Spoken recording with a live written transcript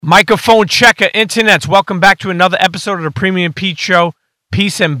Microphone checker, internets. Welcome back to another episode of the Premium Pete Show.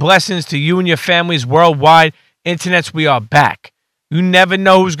 Peace and blessings to you and your families worldwide. Internets, we are back. You never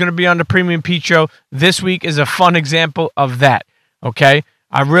know who's going to be on the Premium Pete Show. This week is a fun example of that, okay?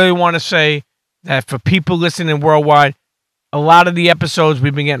 I really want to say that for people listening worldwide, a lot of the episodes,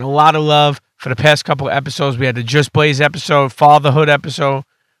 we've been getting a lot of love for the past couple of episodes. We had the Just Blaze episode, Fatherhood episode.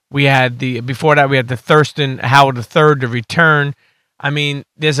 Before that, we had the Thurston Howard III, The Return. I mean,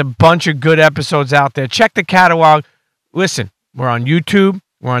 there's a bunch of good episodes out there. Check the catalog. Listen, we're on YouTube.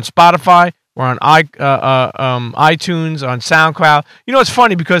 We're on Spotify. We're on iTunes, on SoundCloud. You know, it's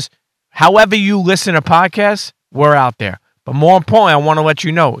funny because however you listen to podcasts, we're out there. But more importantly, I want to let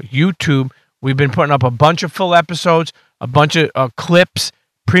you know, YouTube, we've been putting up a bunch of full episodes, a bunch of clips,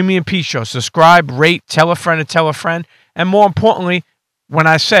 Premium Pete Show. Subscribe, rate, tell a friend. And more importantly, when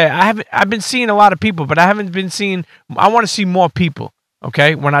I say I've been seeing a lot of people, but I haven't been seeing. I want to see more people.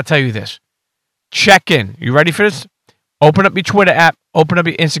 Okay, when I tell you this, check in. You ready for this? Open up your Twitter app. Open up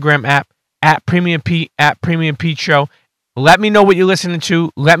your Instagram app at Premium Pete Show. Let me know what you're listening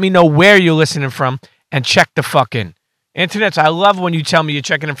to. Let me know where you're listening from, and check the fuck in. Internets, I love when you tell me you're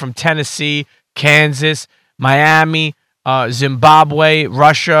checking in from Tennessee, Kansas, Miami, Zimbabwe,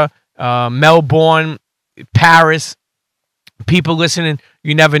 Russia, Melbourne, Paris. People listening,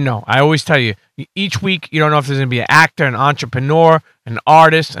 you never know. I always tell you, each week, you don't know if there's going to be an actor, an entrepreneur, an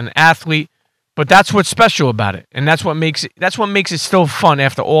artist, an athlete, but that's what's special about it, and that's what makes it still fun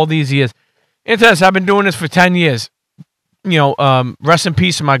after all these years. Interesting, I've been doing this for 10 years. You know, rest in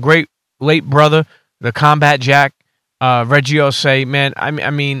peace to my great late brother, the Combat Jack, Reggie Osei. Man,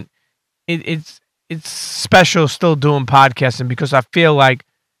 I mean, it's special still doing podcasting because I feel like,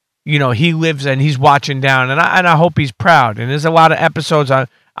 you know, he lives and he's watching down, and I hope he's proud. And there's a lot of episodes I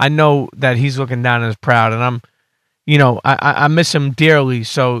know that he's looking down and is proud, and I miss him dearly.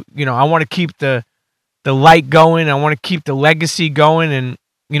 So, you know, I want to keep the light going. I want to keep the legacy going, and,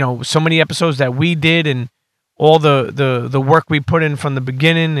 you know, so many episodes that we did and all the work we put in from the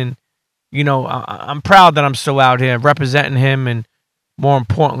beginning. And, you know, I'm proud that I'm still out here representing him and, more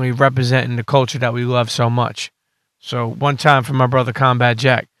importantly, representing the culture that we love so much. So one time for my brother Combat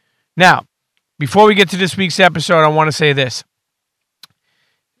Jack. Now, before we get to this week's episode, I want to say this.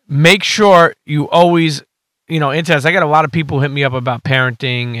 Make sure you always, you know, I got a lot of people hit me up about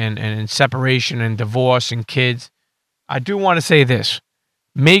parenting and separation and divorce and kids. I do want to say this.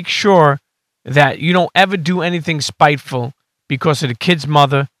 Make sure that you don't ever do anything spiteful because of the kid's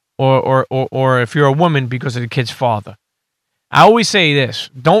mother or if you're a woman, because of the kid's father. I always say this.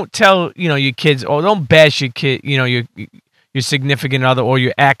 Don't tell, you know, your kids, or don't bash your kid, you know, your significant other or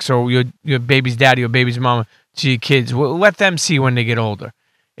your ex or your baby's daddy or baby's mama to your kids. Well, let them see when they get older.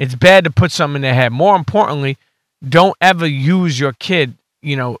 It's bad to put something in their head. More importantly, don't ever use your kid,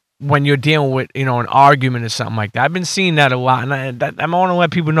 you know, when you're dealing with, you know, an argument or something like that. I've been seeing that a lot, and I want to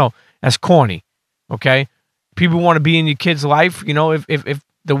let people know that's corny, okay? People want to be in your kid's life. You know, if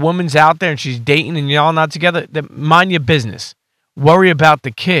the woman's out there and she's dating and you're all not together, then mind your business. Worry about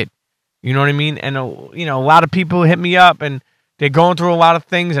the kid. You know what I mean? And, you know, a lot of people hit me up, and they're going through a lot of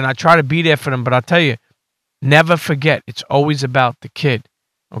things, and I try to be there for them. But I'll tell you, never forget, it's always about the kid,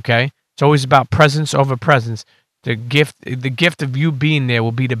 okay? It's always about presence over presence. The gift of you being there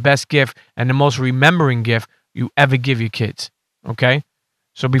will be the best gift and the most remembering gift you ever give your kids, okay?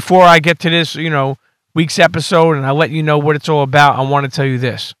 So before I get to this, you know, week's episode, and I let you know what it's all about, I want to tell you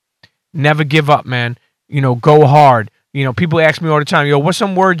this. Never give up, man. You know, go hard. You know, people ask me all the time, yo, what's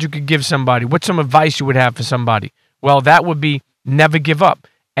some words you could give somebody? What's some advice you would have for somebody? Well, that would be never give up.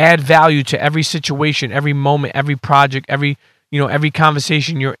 Add value to every situation, every moment, every project, every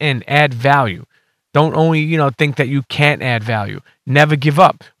conversation you're in. Add value. Don't only, you know, think that you can't add value. Never give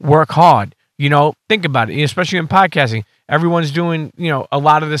up. Work hard. You know, think about it, especially in podcasting. Everyone's doing, you know, a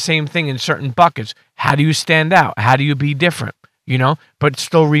lot of the same thing in certain buckets. How do you stand out? How do you be different? You know, but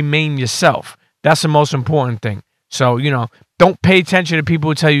still remain yourself. That's the most important thing. So, you know, don't pay attention to people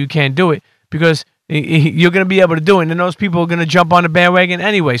who tell you can't do it, because you're going to be able to do it, and then those people are going to jump on the bandwagon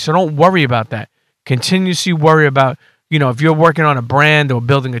anyway. So don't worry about that. Continuously worry about, you know, if you're working on a brand or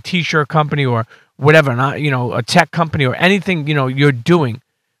building a t-shirt company or whatever, not, you know, a tech company or anything, you know, you're doing,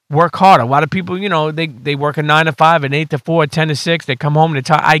 work hard. A lot of people, you know, they work a 9 to 5, an 8 to 4, 10 to 6. They come home and they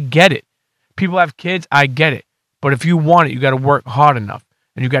talk. I get it. People have kids. I get it. But if you want it, you got to work hard enough.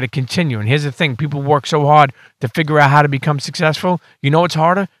 And you got to continue. And here's the thing. People work so hard to figure out how to become successful. You know what's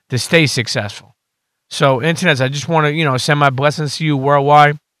harder? To stay successful. So, internets, I just want to, you know, send my blessings to you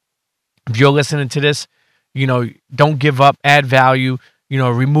worldwide. If you're listening to this, you know, don't give up. Add value. You know,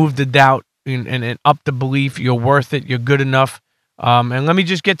 remove the doubt and up the belief. You're worth it. You're good enough. And let me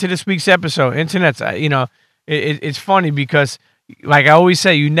just get to this week's episode. Internet's, it's funny because, like I always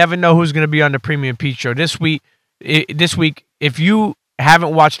say, you never know who's going to be on the Premium Pete Show. This week, if you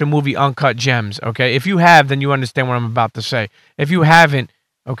haven't watched the movie Uncut Gems, okay? If you have, then you understand what I'm about to say. If you haven't,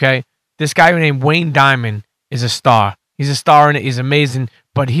 okay, this guy named Wayne Diamond is a star. He's a star in it. He's amazing,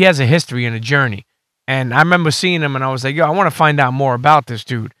 but he has a history and a journey. And I remember seeing him, and I was like, yo, I want to find out more about this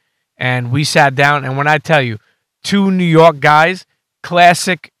dude. And we sat down, and when I tell you, two New York guys,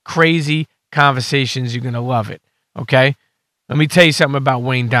 classic, crazy conversations, you're going to love it, okay? Let me tell you something about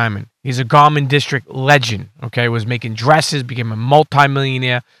Wayne Diamond. He's a Garment District legend, okay? Was making dresses, became a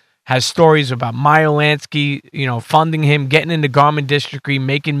multimillionaire, has stories about Meyer Lansky, funding him, getting into Garment District,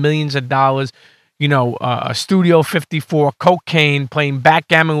 making millions of dollars, a Studio 54, cocaine, playing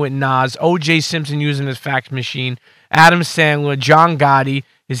backgammon with Nas, O.J. Simpson using his fax machine, Adam Sandler, John Gotti,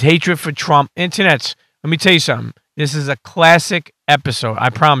 his hatred for Trump. Internets, let me tell you something. This is a classic episode. I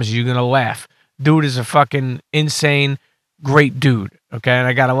promise you, you're going to laugh. Dude is a fucking insane, great dude, okay? And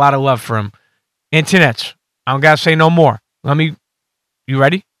I got a lot of love for him. Internets, I don't got to say no more. You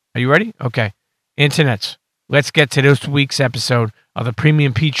ready? Are you ready? Okay. Internets, let's get to this week's episode of the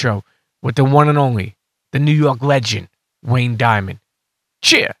Premium Pete Show with the one and only, the New York legend, Wayne Diamond.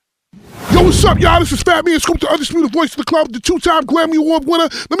 CHEA. Yo, what's up, y'all? This is Fat Man Scoop, the undisputed voice of the club, the two-time Grammy Award winner.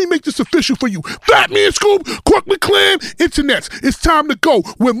 Let me make this official for you. Fat Man Scoop, Crooklyn Clan, Internets. It's time to go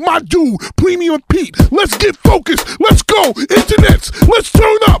with my dude, Premium Pete. Let's get focused. Let's go, Internets. Let's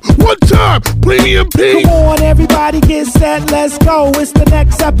turn up one time, Premium Pete. Come on, everybody get set. Let's go. It's the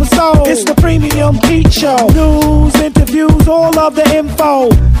next episode. It's the Premium Pete Show. News, interviews, all of the info.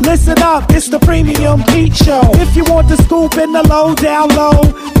 Listen up. It's the Premium Pete Show. If you want the scoop in the low, down low,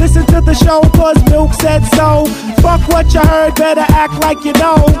 listen to the show, cause Milk said so. Fuck what you heard, better act like you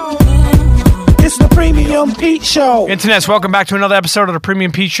know. It's the Premium Pete Show. Internets, welcome back to another episode of the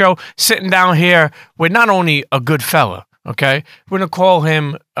Premium Pete Show. Sitting down here with not only a good fella, okay? We're going to call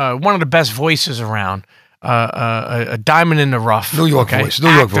him one of the best voices around. A diamond in the rough. New York voice.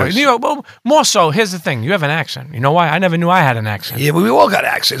 New York voice. New York, well, more so, here's the thing. You have an accent. You know why? I never knew I had an accent. Yeah, but we all got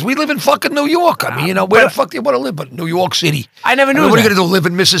accents. We live in fucking New York. I mean, where the fuck do you want to live but New York City? I never knew What are that. you going to do, live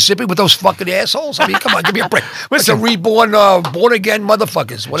in Mississippi with those fucking assholes? I mean, come on, give me a break. Listen, reborn, born-again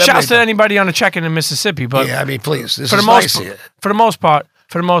motherfuckers. Whatever. Shouts to anybody on the check-in in Mississippi. But yeah, I mean, please. This for is the nice most here. For the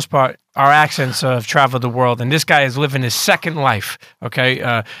most part, our accents have traveled the world, and this guy is living his second life,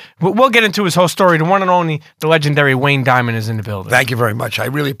 okay? We'll get into his whole story. The one and only, the legendary Wayne Diamond is in the building. Thank you very much. I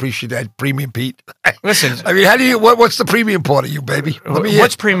really appreciate that, Premium Pete. Listen. I mean, what's the premium part of you, baby?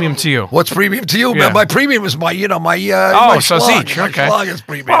 What's premium to you? What's premium to you, Yeah. man? My premium is my so my Zeech, schlong. okay. My schlong is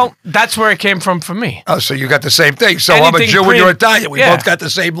premium. Well, that's where it came from for me. Oh, so you got the same thing. So I'm a Anything Jew and you're Italian. We yeah. both got the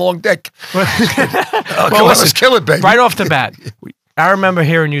same long dick. Well, Come on, let's kill it, baby. Right off the bat, I remember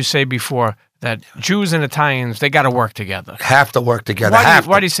hearing you say before that Jews and Italians, they got to work together. Have to work together.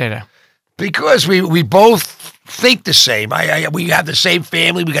 Why do you say that? Because we both think the same. We have the same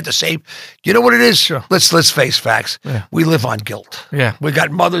family. We got the same. You know what it is? Sure. Let's face facts. Yeah. We live on guilt. Yeah. We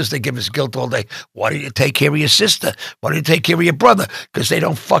got mothers that give us guilt all day. Why don't you take care of your sister? Why don't you take care of your brother? Because they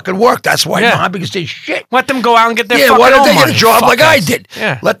don't fucking work. That's why, Yeah. Mom, because they shit. Let them go out and get their fucking why don't own they get money, a job like I fuckers. did?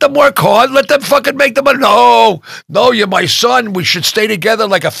 Yeah. Let them work hard. Let them fucking make the money. No, you're my son. We should stay together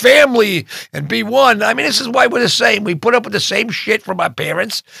like a family and be one. I mean, this is why we're the same. We put up with the same shit from our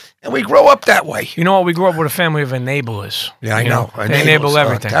parents, and we grow up that way. You know what? We grew up with a family of enablers. Yeah, I know. They enable Enablers,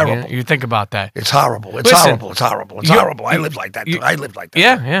 everything. terrible. You think about that. It's horrible. It's Listen, horrible. It's horrible. It's horrible. I lived like that. I lived like that.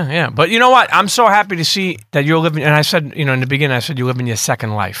 Yeah. But you know what? I'm so happy to see that you're living. And I said, in the beginning, I said you're living your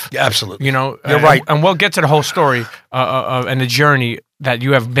second life. Yeah, absolutely. You're right. And we'll get to the whole story and the journey that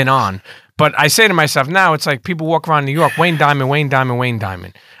you have been on. But I say to myself now, it's like people walk around New York, Wayne Diamond, Wayne Diamond, Wayne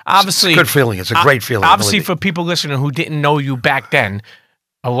Diamond. Obviously, it's a good feeling. It's a great feeling. Obviously, for people listening who didn't know you back then,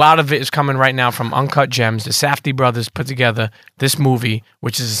 a lot of it is coming right now from Uncut Gems. The Safdie brothers put together this movie,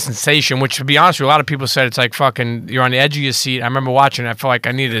 which is a sensation, which, to be honest with you, a lot of people said it's like fucking, you're on the edge of your seat. I remember watching it. I felt like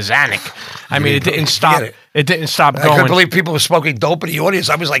I needed a Xanax. I mean, it didn't stop. It didn't stop I going. couldn't believe people were smoking dope in the audience.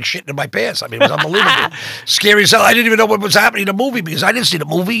 I was like shitting in my pants. I mean, it was unbelievable. Scary as hell. I didn't even know what was happening in the movie because I didn't see the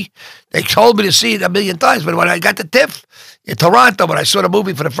movie. They told me to see it a million times. But when I got to TIFF in Toronto, when I saw the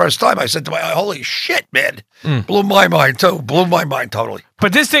movie for the first time, I said to myself, holy shit, man. Blew my mind, too. Blew my mind totally.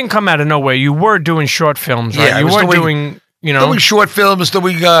 But this didn't come out of nowhere. You were doing short films, right? Yeah, You were doing doing short films, for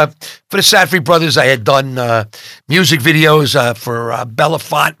the Safdie brothers. I had done music videos for Bella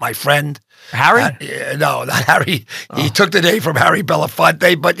Font, my friend. Harry? No, not Harry. He took the name from Harry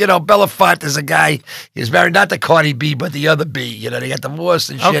Belafonte, but, Belafonte is a guy, he's married not to Cardi B, but the other B. They got divorced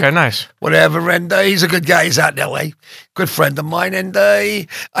and shit. Okay, nice. Whatever, and he's a good guy. He's out in L.A., good friend of mine, and I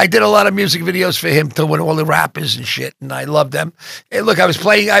did a lot of music videos for him, too, with all the rappers and shit, and I loved them. Hey, look, I was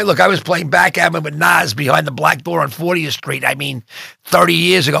playing backgammon with Nas behind the Black Door on 40th Street, 40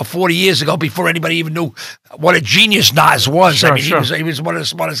 years ago, before anybody even knew what a genius Nas was. Sure. He was one of the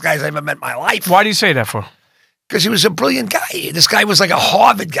smartest guys I ever met in my life. Why do you say that for? Because he was a brilliant guy. This guy was like a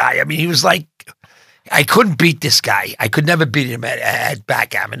Harvard guy. He was like, I couldn't beat this guy. I could never beat him at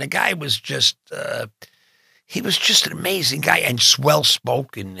backgammon. The guy was just, he was just an amazing guy and well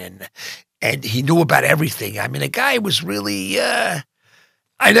spoken, and he knew about everything. The guy was really.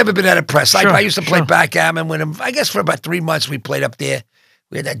 I never been that impressed. Sure, I used to play backgammon with him. I guess for about 3 months we played up there.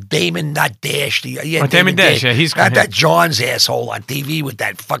 We had that Damon, not Dash. Damon Dash, yeah, he's got that John's asshole on TV with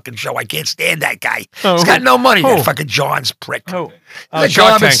that fucking show. I can't stand that guy. Oh, He's got no money, who? that fucking John's prick. Oh, The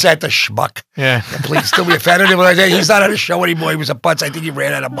Shark John Tank. said the schmuck. Yeah. Please, do me a favor. He's not on the show anymore. He was a putz. I think he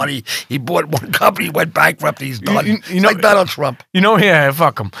ran out of money. He bought one company, went bankrupt, he's done. You know, like Donald Trump. Yeah,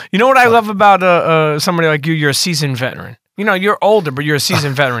 fuck him. You know what I love about somebody like you? You're a seasoned veteran. You're older, but you're a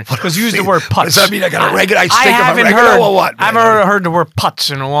seasoned veteran. Because you use the word putz. Does that mean I got a regular? I haven't heard or what? I haven't heard the word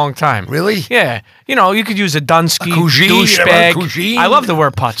putz in a long time. Really? Yeah. You could use a Dunsky, Cougine, douchebag. I love the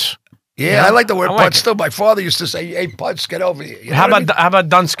word putz. Yeah, I like the word like putz too. My father used to say, "Hey, putz, get over here." How about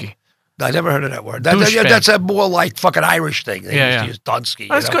Dunsky? I never heard of that word. That's a more like fucking Irish thing. They used to use Dunsky.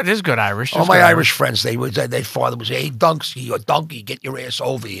 That's good. It's good Irish. All my Irish friends, their father was, "Hey, Dunsky or Donkey, get your ass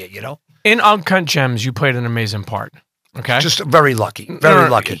over here." In Uncut Gems, you played an amazing part. Okay, just very lucky, very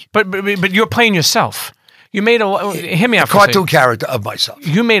lucky. But you're playing yourself. You made hear me out. Cartoon character of myself.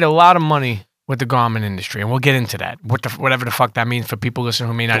 You made a lot of money with the garment industry, and we'll get into that. Whatever the fuck that means for people listening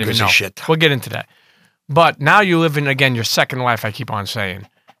who may not even know. Shit. We'll get into that. But now you live in again your second life. I keep on saying,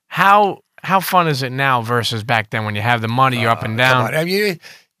 how fun is it now versus back then when you have the money, you're up and down. Come on.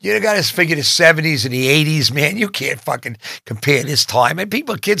 You got to figure the 70s and the 80s, man. You can't fucking compare this time. And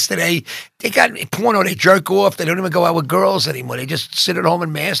kids today, they got porno, they jerk off. They don't even go out with girls anymore. They just sit at home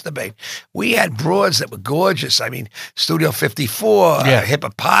and masturbate. We had broads that were gorgeous. Studio 54,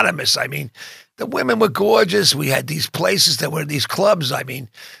 Hippopotamus. The women were gorgeous. We had these places that were these clubs.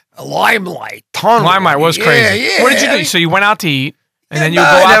 Limelight, Tunnel. Limelight was crazy. Yeah. What did you do? So you went out to eat. And then you go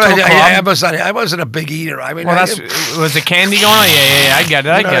out to a club. I wasn't a big eater. Was the candy going on? Yeah. I get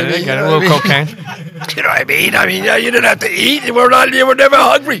it. I get it. A little cocaine. You know what I mean? You didn't have to eat. You were never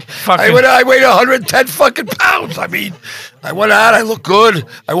hungry. I weighed 110 fucking pounds. I went out. I looked good.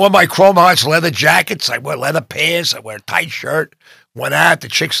 I wore my Chrome Hearts leather jackets. I wore leather pants. I wear a tight shirt. Went out. The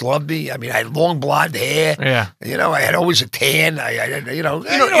chicks loved me. I had long blonde hair. Yeah. I had always a tan.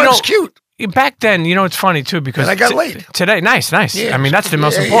 It was cute. Back then, it's funny too because I got laid. Today, nice. Yeah. That's the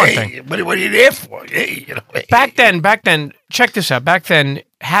most important thing. What are you there for? Back then, check this out. Back then,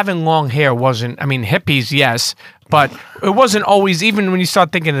 having long hair wasn't. Hippies, yes, but it wasn't always. Even when you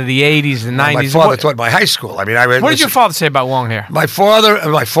start thinking of the '80s and '90s. My father taught my high school. What did your father say about long hair? My father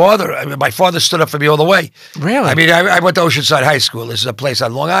stood up for me all the way. Really? I went to Oceanside High School. This is a place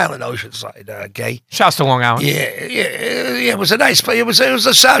on Long Island, Oceanside. Okay. Shouts to Long Island. Yeah. It was a nice place. It was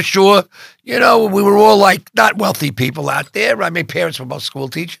the South Shore. We were all like not wealthy people out there. My parents were both school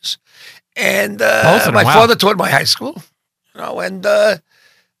teachers, and my father taught my high school. And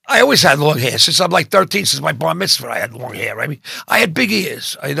I always had long hair since I'm like 13. Since my bar mitzvah, I had long hair. I had big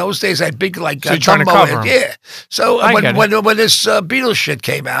ears. In those days, I had big like so you're trying to cover them. Yeah. So when this Beatles shit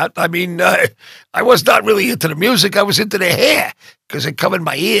came out, I was not really into the music. I was into the hair because it covered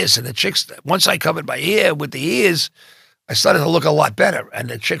my ears. And the chicks, once I covered my hair with the ears, I started to look a lot better. And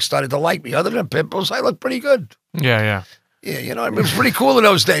the chicks started to like me. Other than pimples, I looked pretty good. Yeah. Yeah, it was pretty cool in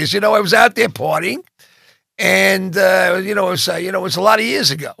those days. I was out there partying. And, it was a lot of years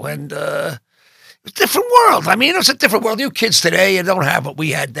ago. And it was a different world. It was a different world. You kids today, you don't have what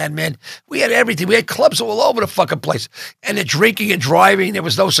we had then, man. We had everything. We had clubs all over the fucking place. And the drinking and driving, there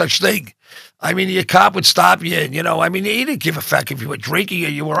was no such thing. Your cop would stop you. He didn't give a fuck if you were drinking or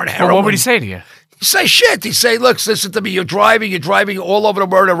you were on heroin. Well, what would he say to you? He'd say shit. He'd say, look, listen to me. You're driving all over the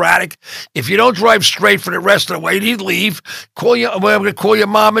word erratic. If you don't drive straight for the rest of the way, he'd leave. I'm going to call your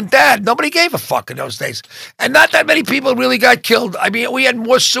mom and dad. Nobody gave a fuck in those days. And not that many people really got killed. We had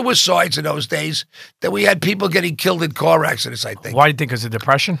more suicides in those days than we had people getting killed in car accidents, I think. Why do you think? Is it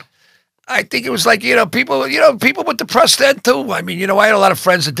depression? I think it was like, people were depressed then too. I had a lot of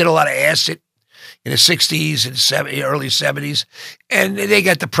friends that did a lot of acid. in the 60s and early 70s, and they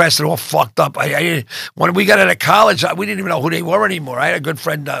got depressed and all fucked up. When we got out of college, we didn't even know who they were anymore. I had a good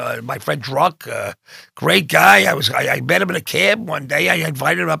friend, my friend Druck, great guy. I met him in a cab one day. I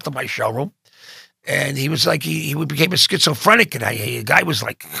invited him up to my showroom. And he was like, he became a schizophrenic, and the guy was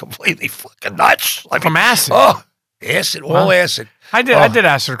like completely fucking nuts. Like, from acid? Oh, acid, all acid. I did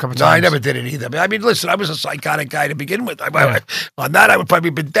acid a couple times. No, I never did it either. I mean, listen, I was a psychotic guy to begin with. On that, I would probably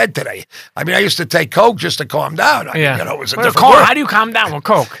be dead today. I mean, I used to take coke just to calm down. It was a different world. How do you calm down with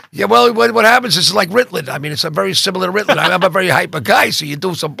coke? Yeah, well, what happens is like Ritalin. I mean, it's a very similar to Ritalin. I'm a very hyper guy, so you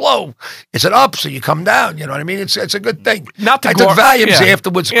do some blow. It's an up, so you come down. You know what I mean? It's a good thing. I took Valiums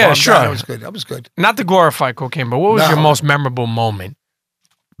afterwards. Yeah, sure. Down. That was good. Not to glorify cocaine, but what was your most memorable moment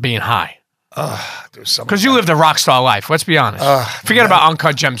being high? Because you lived a rock star life. Let's be honest. Forget about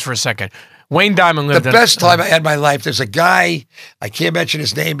Uncut Gems for a second. Wayne Diamond lived the best time I had in my life. There's a guy, I can't mention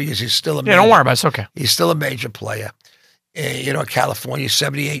his name because he's still a don't worry about it. It's okay. He's still a major player. California,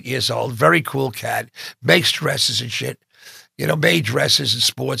 78 years old, very cool cat, makes dresses and shit. Made dresses and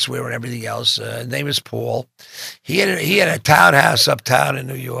sportswear and everything else. His name is Paul. He had a townhouse uptown in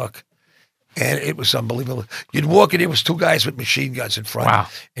New York. And it was unbelievable. You'd walk in, there was two guys with machine guns in front. Wow.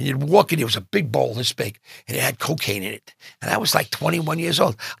 And you'd walk in, there was a big bowl this big, and it had cocaine in it. And I was like 21 years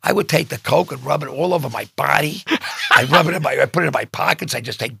old. I would take the coke and rub it all over my body. I put it in my pockets. I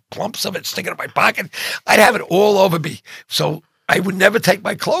just take clumps of it, stick it in my pocket. I'd have it all over me. So I would never take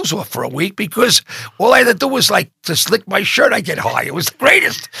my clothes off for a week because all I had to do was like to slick my shirt. I'd get high. It was the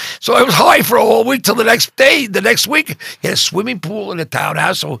greatest. So I was high for a whole week till the next day. The next week, he had a swimming pool in the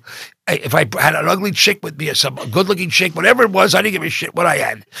townhouse. So if I had an ugly chick with me or some good-looking chick, whatever it was, I didn't give a shit what I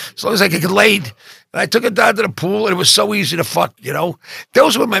had. As long as I could get laid. And I took it down to the pool, and it was so easy to fuck,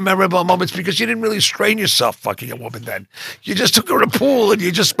 Those were my memorable moments because you didn't really strain yourself fucking a woman then. You just took her to the pool, and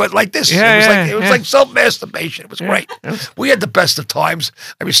you just went like this. It was like self-masturbation. It was great. We had the best of times.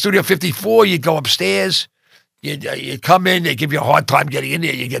 I mean, Studio 54, you'd go upstairs. You'd come in, they give you a hard time getting in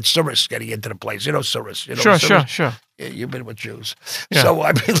there. You get service getting into the place. Service. Sure. Yeah, you've been with Jews. Yeah. So,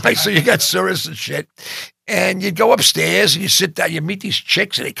 I mean, so you got service and shit. And you go upstairs and you sit down, you meet these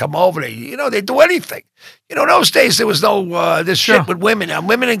chicks and they come over, they do anything. Those days there was no this shit with women. Now,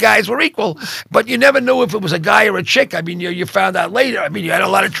 women and guys were equal, but you never knew if it was a guy or a chick. I mean, you found out later. I mean, you had a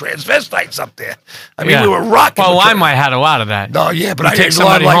lot of transvestites up there. I mean, we were rocking. Well, I might had a lot of that. No, yeah, but I take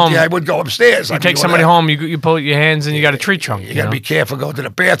somebody home. I would go upstairs. You take somebody home, you pull your hands and you got a tree trunk. You got to be careful going to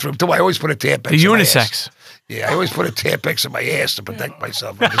the bathroom, too. I always put a Tampax The unisex. Yeah, I always put a Tampax in my ass to protect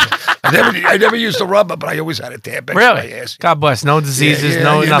myself. I never used a rubber, but I always had a Tampax in my ass. God bless. No diseases,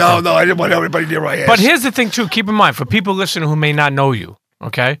 nothing. No, I didn't want everybody near my ass. But here's the thing, too. Keep in mind, for people listening who may not know you,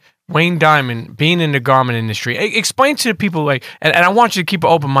 okay? Wayne Diamond, being in the garment industry, explain to the people, and I want you to keep an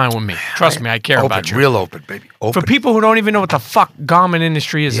open mind with me. Trust me, I care about you. Real open, baby. Open. For people who don't even know what the fuck garment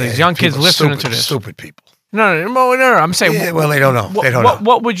industry is, these young kids listening to this. Stupid people. No, I'm saying. Yeah, well, they don't know.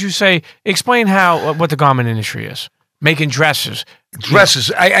 What would you say? Explain what the garment industry is. Making dresses. Dresses.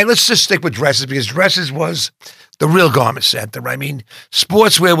 Let's just stick with dresses because dresses was the real garment center. I mean,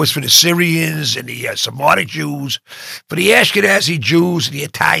 sportswear was for the Syrians and the Sephardic Jews. For the Ashkenazi Jews and the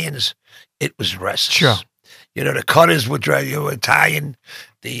Italians, it was dresses. Sure. The cutters were Italian.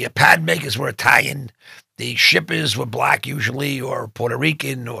 The pad makers were Italian. The shippers were black usually or Puerto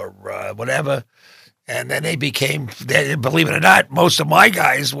Rican or whatever. And then they became, believe it or not, most of my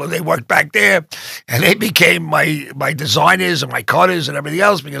guys, they worked back there, and they became my designers and my cutters and everything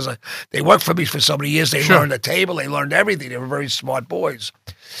else because they worked for me for so many years. They learned the table. They learned everything. They were very smart boys.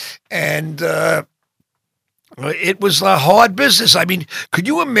 And it was a hard business. I mean, could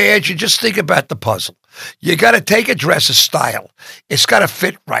you imagine? Just think about the puzzle. You got to take a dress's style. It's got to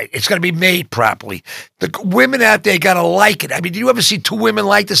fit right. It's got to be made properly. The women out there got to like it. I mean, do you ever see two women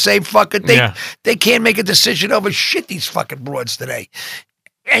like the same fucking thing? Yeah. They can't make a decision over shit, these fucking broads today.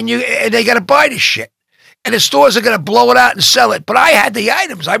 And they got to buy this shit. And the stores are going to blow it out and sell it. But I had the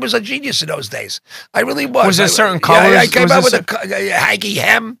items. I was a genius in those days. I really was. Was there certain colors? Yeah, I came out with a hanky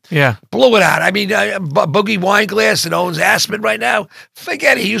hem. Yeah. Blew it out. I mean, Boogie Wineglass that owns Aspen right now.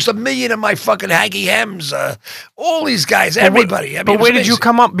 Forget it. He used $1 million of my fucking hanky hems. All these guys, everybody. But where did you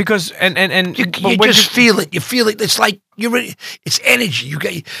come up? Because, you just feel it. You feel it. It's like, it's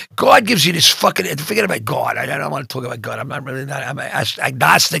energy. God gives you this fucking, forget about God. I don't want to talk about God. I'm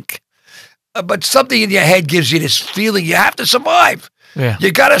agnostic. But something in your head gives you this feeling you have to survive. Yeah.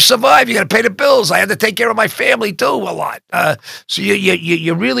 You got to survive. You got to pay the bills. I had to take care of my family too a lot. So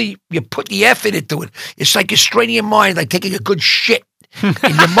you really put the effort into it. It's like you're straining your mind, like taking a good shit. in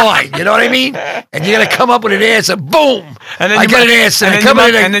your mind. You know what I mean? And you're gonna come up with an answer. Boom! And then I get an answer.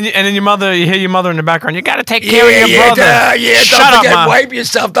 And then your mother, you hear your mother in the background. You got to take care of your brother. Shut don't forget, up, Mom. wipe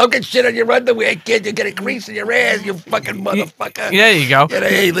yourself. Don't get shit on your underwear, kid. You get a grease in your ass, you fucking motherfucker. There you go.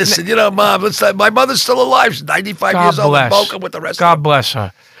 Hey, listen, Mom. My mother's still alive. She's 95 years old and Boca with the rest God of them. bless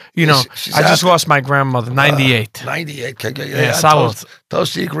her. I just lost my grandmother, 98. 98. Yeah, salute.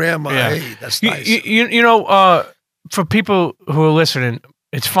 Toast to your grandma. Yeah. Hey, that's nice. For people who are listening,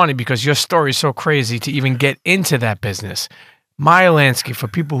 it's funny because your story is so crazy to even get into that business. Meyer Lansky, for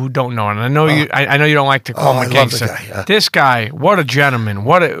people who don't know, and I know I know you don't like to call him a gangster. Guy, This guy, what a gentleman,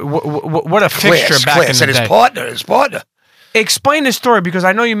 what a fixture back in the day. His partner. Explain the story because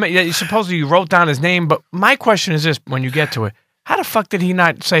I know you supposedly wrote down his name, but my question is this: when you get to it, how the fuck did he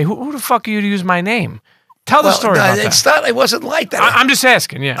not say who the fuck are you to use my name? Tell the story about that. It wasn't like that. I'm just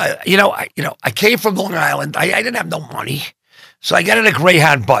asking. Yeah, I came from Long Island. I didn't have no money. So I got in a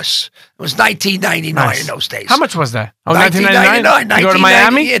Greyhound bus. It was 1999 in those days. How much was that? Oh, 1999. To go to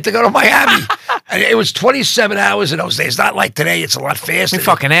Miami? Yeah, to go to Miami. And it was 27 hours in those days. Not like today. It's a lot faster. My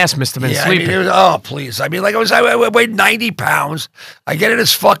fucking ass must have been sleeping. Please. I weighed 90 pounds. I get in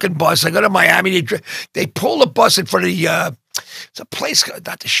this fucking bus. I go to Miami. They pull the bus in front of the... it's a place,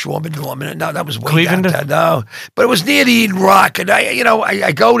 not the Schwarman Norman. No, that was way Cleveland? downtown. No, but it was near the Eden Rock. And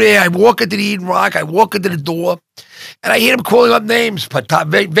I go there. I walk into the Eden Rock. I walk into the door. And I hear him calling up names.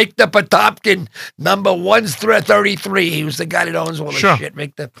 Victor Potapkin, number 133. He was the guy that owns all the shit,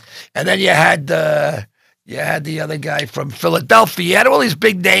 Victor. And then you had the other guy from Philadelphia. You had all these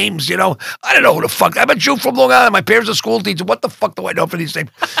big names, I don't know who the fuck. I'm a Jew from Long Island. My parents are school teachers. What the fuck do I know for these names?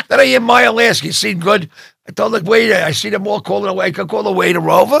 Then I hear Meyer Lansky. Seemed good. I told the waiter, I see them all calling away. I could call the waiter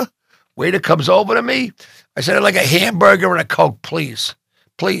over. Waiter comes over to me. I said, I'd like a hamburger and a Coke, please.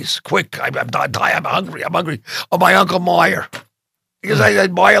 Please, quick. I'm hungry. I'm hungry. Oh, my Uncle Meyer. Because I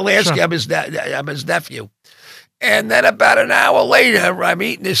had Meyer Lansky. I'm his nephew. And then about an hour later, I'm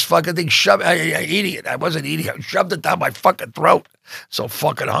eating this fucking thing, eating it. I wasn't eating it. I shoved it down my fucking throat. So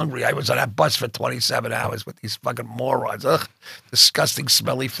fucking hungry. I was on that bus for 27 hours with these fucking morons. Ugh. Disgusting,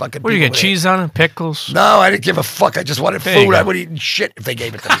 smelly fucking What, do you get cheese on it? Pickles? No, I didn't give a fuck. I just wanted food. I would eat shit if they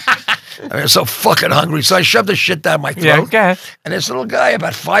gave it to me. I was so fucking hungry. So I shoved the shit down my throat. Yeah, go ahead. And this little guy,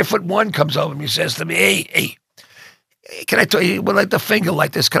 about 5'1", comes over and he says to me, hey, can I talk? He went like the finger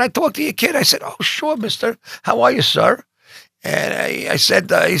like this. Can I talk to your kid? I said, oh, sure, mister. How are you, sir? And I said,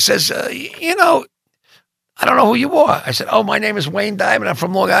 he says, I don't know who you are. I said, oh, my name is Wayne Diamond. I'm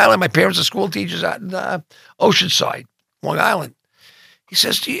from Long Island. My parents are school teachers out in Oceanside, Long Island. He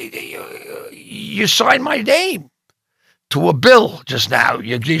says, you signed my name to a bill just now.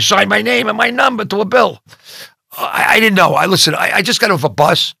 You signed my name and my number to a bill. I didn't know. I just got off a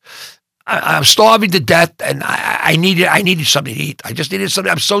bus. I'm starving to death, and I needed something to eat. I just needed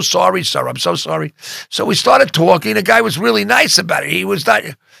something. I'm so sorry, sir. I'm so sorry. So we started talking. The guy was really nice about it. He was not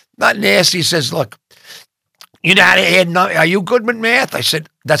nasty. He says, look, you know how to add, are you good with math? I said,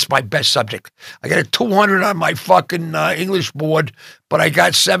 that's my best subject. I got a 200 on my fucking English board, but I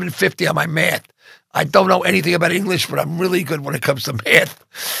got 750 on my math. I don't know anything about English, but I'm really good when it comes to math.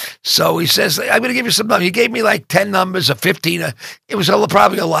 So he says, I'm going to give you some numbers. He gave me like 10 numbers or 15. It was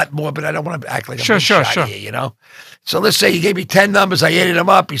probably a lot more, but I don't want to act like I'm sure. Here, So let's say he gave me 10 numbers. I added them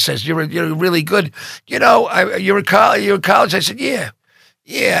up. He says, you're really good. You're in college? I said,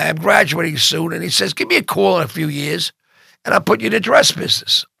 yeah, I'm graduating soon. And he says, give me a call in a few years, and I'll put you in the dress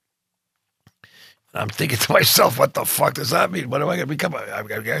business. I'm thinking to myself, what the fuck does that mean? What am I going to become?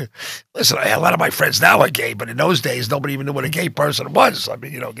 Listen, a lot of my friends now are gay, but in those days, nobody even knew what a gay person was. I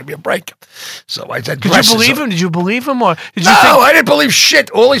mean, give me a break. So I said, Did you believe him? Did you believe him? Or did you No, I didn't believe shit.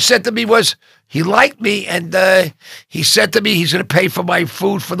 All he said to me was he liked me, and he said to me he's going to pay for my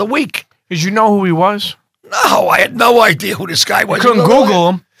food for the week. Did you know who he was? No, I had no idea who this guy was. You couldn't Google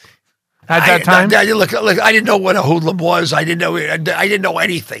him. At that time? Look, I didn't know what a hoodlum was. I didn't know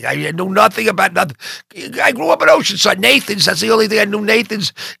anything. I knew nothing about nothing. I grew up in Oceanside. Nathan's, that's the only thing I knew.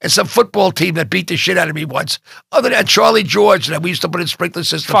 Nathan's and some football team that beat the shit out of me once. Other than Charlie George, that we used to put in sprinkler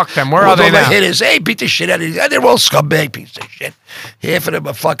system. Fuck them. Where are they now? Hitters. Hey, beat the shit out of me. They're all scumbag pieces of shit. Half of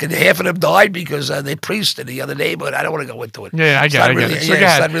them died because they preached in the other neighborhood. I don't want to go into it. Yeah, I get it. So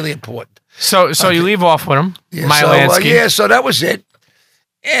it's not really important. So you leave off with him, Meyer Lansky. So that was it.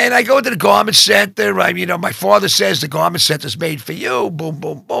 And I go to the garment center. My father says the garment center's made for you. Boom,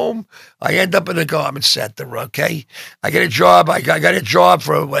 boom, boom. I end up in the garment center, okay? I get a job. I got a job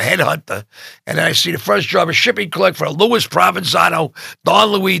for a headhunter. And then I see the first job, a shipping clerk for Louis Provenzano, Don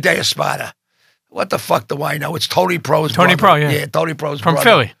Luis de Espada. What the fuck do I know? It's Tony Pro's brother. Pro, yeah. Yeah, Tony Pro's from brother.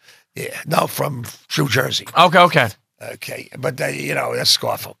 Philly? Yeah, no, from New Jersey. Okay. Okay, but that's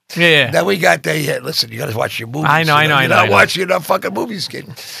scofful. Yeah. Then we got listen, you got to watch your movies. I know. You're not watching enough fucking movies, kid.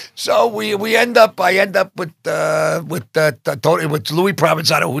 So I end up with Louis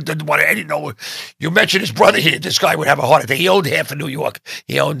Provenzano, who didn't want to. I didn't know. You mentioned his brother here. This guy would have a heart attack. He owned half of New York.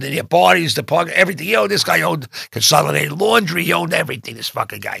 He owned the parties, the park, everything. This guy owned Consolidated Laundry. He owned everything. This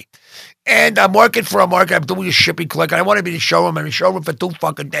fucking guy. And I'm working for a market. I'm doing a shipping clerk. And I want to be in the showroom. I'm in the showroom for 2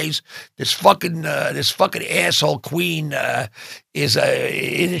 fucking days. This fucking asshole queen is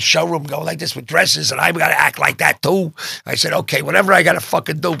in the showroom going like this with dresses, and I got to act like that too. I said, okay, whatever I got to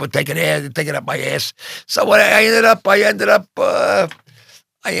fucking do, but taking it up my ass. So what I ended up,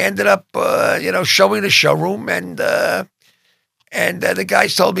 showing the showroom, and the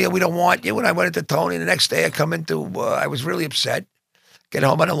guys told me we don't want you. And I went into Tony. The next day I come into, I was really upset. Get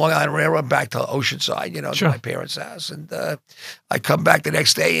home on the Long Island Railroad back to Oceanside, to my parents' house. And I come back the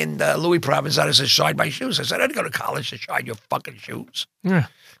next day, and Louis Provenzano says, shine my shoes. I said, I didn't go to college to shine your fucking shoes. Yeah.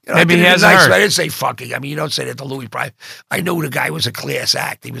 Maybe he hasn't heard. I didn't say fucking. I mean, you don't say that to Louis Provenzano. I knew the guy was a class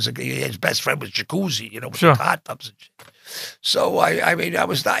act. His best friend was Jacuzzi, with the hot tubs and shit. So I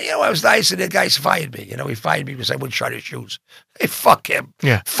was nice, and the guy fired me. He fired me because I wouldn't shine his shoes. Hey, fuck him.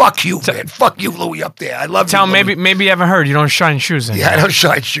 Yeah. Fuck you, man. Fuck you, Louis, up there. I love you, Louis. Maybe you haven't heard. You don't shine shoes anymore. Yeah, I don't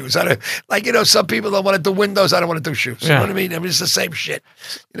shine shoes. I don't, some people don't want to do windows. I don't want to do shoes. Yeah. You know what I mean? It's the same shit.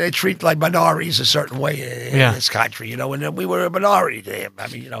 They treat like minorities a certain way in this country, and we were a minority to him. I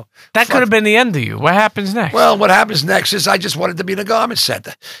mean, That could have been the end of you. What happens next? Well, what happens next is I just wanted to be in a garment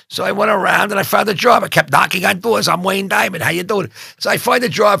center. So I went around and I found a job. I kept knocking on doors. I'm Wayne Diamond. How you doing? So I find a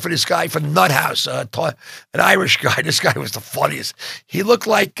job for this guy from Nut House, an Irish guy. This guy was the funniest. He looked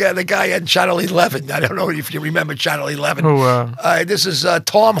like the guy on Channel 11. I don't know if you remember Channel 11. This is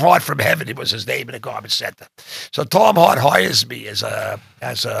Tom Hart from Heaven. It was his name in the garment center. So Tom Hart hires me as a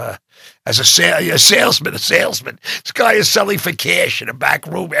salesman. This guy is selling for cash in a back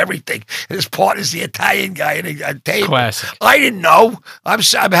room, everything. And his partner's the Italian guy in a table. Classic. I didn't know. I'm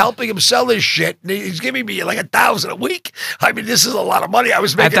helping him sell this shit, and he's giving me like $1,000 a week. I mean, this is a lot of money. I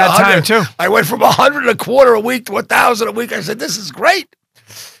was making at that time too. I went from $100 a week to $1,000 a week. I said, this is great.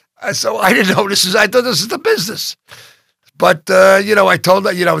 So I didn't know I thought this is the business. But, I told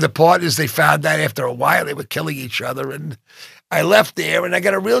them, the partners, they found that after a while they were killing each other. And I left there, and I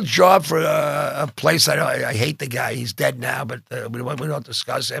got a real job for a place. I hate the guy. He's dead now, but we don't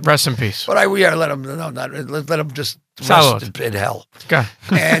discuss him. Rest in peace. But let him just rest in hell. Okay.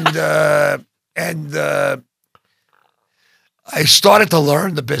 And I started to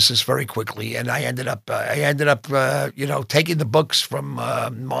learn the business very quickly, and I ended up taking the books from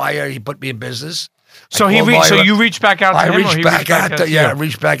Meyer. He put me in business. So you reached back out to him? I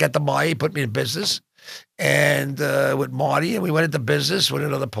reached back out to Meyer. He put me in business. And with Marty, and we went into business with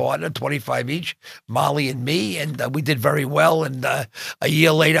another partner, 25 each, Molly and me, and we did very well. And a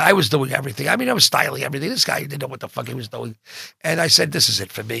year later, I was doing everything. I mean, I was styling everything. This guy didn't know what the fuck he was doing. And I said, this is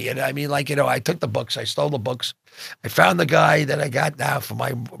it for me. And I mean, I took the books. I stole the books. I found the guy that I got now for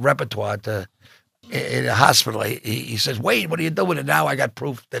my repertoire in a hospital. He says, Wayne, what are you doing? And now I got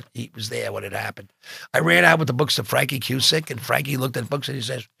proof that he was there when it happened. I ran out with the books to Frankie Cusick, and Frankie looked at the books and he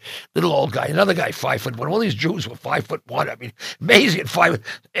says, little old guy, another guy, 5'1". All these Jews were 5'1". I mean, amazing at 5.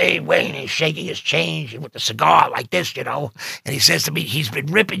 Hey, Wayne, he's shaking his change with the cigar like this, And he says to me, he's been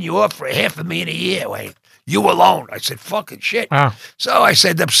ripping you off for $500,000 a year, Wayne. You alone. I said, fucking shit. Wow. So I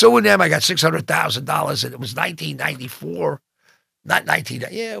said, I'm suing them. I got $600,000, and it was 1994. Not 19,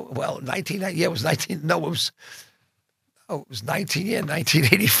 yeah, well, 19, yeah, it was 19, no, it was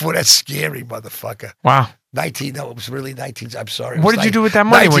 1984. That's scary, motherfucker. Wow. 19, no, it was really 19, I'm sorry. What did you do with that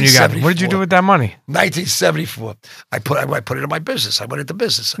money when you got it? What did you do with that money? 1974. I put it in my business. I went into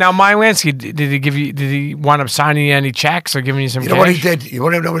business. Now, Meyer Lansky, did he wind up signing you any checks or giving you some cash? You know what he did? You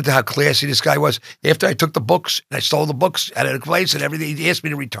want to know how classy this guy was? After I took the books and I stole the books out of the place and everything, he asked me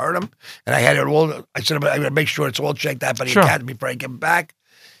to return them. And I had it all, I said, I'm going to make sure it's all checked out by the academy before I give them back.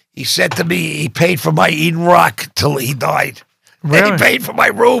 He said to me, he paid for my Eden Rock till he died. Really? And he paid for my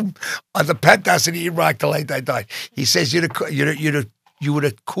room on the penthouse in Eden Rock till I died. He says, you were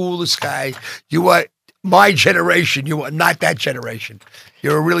the coolest guy. You were my generation. You were not that generation.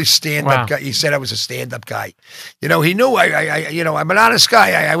 You're a really stand-up guy. He said I was a stand-up guy. He knew I'm an honest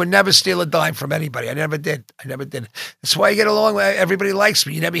guy. I would never steal a dime from anybody. I never did. That's why I get along with everybody. Likes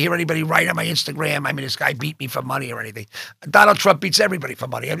me. You never hear anybody write on my Instagram, I mean, this guy beat me for money or anything. Donald Trump beats everybody for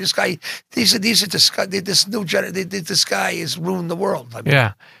money. This guy, this guy has ruined the world. I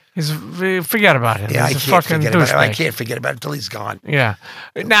mean, forget about him. Yeah, I can't forget about it until he's gone. Yeah.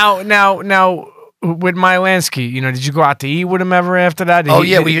 Now, with Meyer Lansky, did you go out to eat with him ever after that?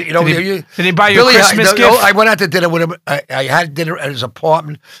 Did he buy you a Christmas gift? I went out to dinner with him. I had dinner at his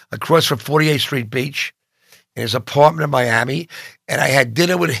apartment across from 48th Street Beach, in his apartment in Miami, and I had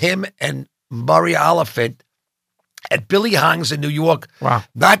dinner with him and Murray Oliphant at Billy Hong's in New York. Wow.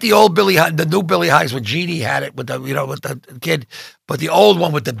 Not the old Billy Hong, the new Billy Hong's when Jeannie had it with the kid, but the old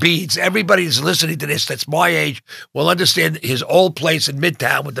one with the beads. Everybody who's listening to this that's my age will understand his old place in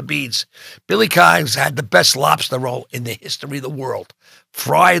Midtown with the beads. Billy Hong's had the best lobster roll in the history of the world.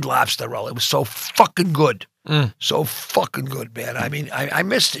 Fried lobster roll. It was so fucking good. So fucking good, man. I mean, I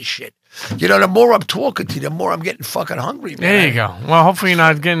miss this shit. The more I'm talking to you, the more I'm getting fucking hungry, man. There you go. Well, hopefully you're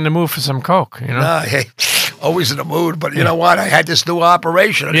not getting in the mood for some Coke, Nah, hey, always in the mood, but you know what? I had this new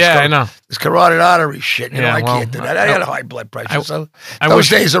operation. I know. This carotid artery shit. I can't do that. I got high blood pressure, so those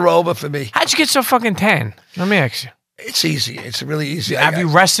days are over for me. How'd you get so fucking tan? Let me ask you. It's easy. It's really easy. Have you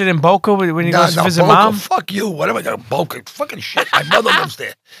rested in Boca when you go to visit Boca, Mom? Fuck you. What am I going to Boca? Fucking shit. My mother lives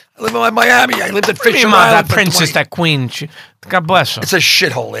there. I live in Miami. I lived in Fisher Island. That princess, that queen. God bless her. It's a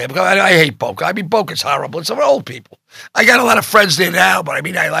shithole there. I hate Boca. I mean, Boca's horrible. It's for old people. I got a lot of friends there now, but I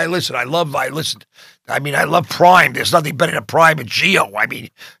mean, I listen. I love Prime. There's nothing better than Prime and Gio. I mean,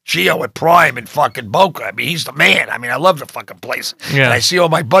 Gio at Prime and fucking Boca. I mean, he's the man. I mean, I love the fucking place. Yeah. And I see all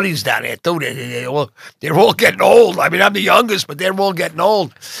my buddies down there, too. They're all getting old. I mean, I'm the youngest, but they're all getting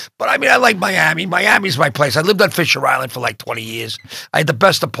old. But I mean, I like Miami. Miami's my place. I lived on Fisher Island for like 20 years. I had the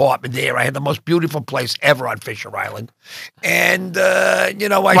best apartment there. I had the most beautiful place ever on Fisher Island. And,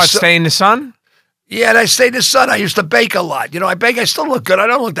 stay in the sun? Yeah, and I stayed in the sun. I used to bake a lot. I bake. I still look good. I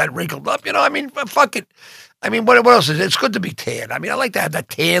don't look that wrinkled up. I mean, fuck it. I mean, what else is it? It's good to be tan. I mean, I like to have that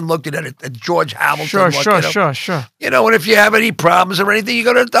tan look at George Hamilton look. Sure. And if you have any problems or anything, you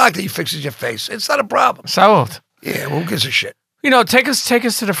go to the doctor. He fixes your face. It's not a problem. Salud. Yeah, who gives a shit? Take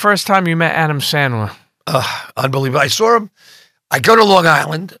us to the first time you met Adam Sandler. Unbelievable. I saw him. I go to Long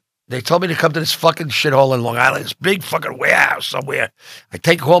Island. They told me to come to this fucking shithole in Long Island, this big fucking warehouse somewhere. I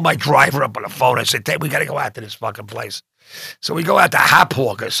call my driver up on the phone. I said, we got to go out to this fucking place. So we go out to Hop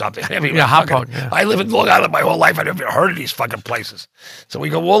Hog or something. Hop Hog. Yeah. I live in Long Island my whole life. I never heard of these fucking places. So we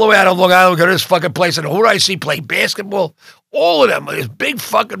go all the way out of Long Island. We go to this fucking place. And who do I see playing basketball? All of them. This big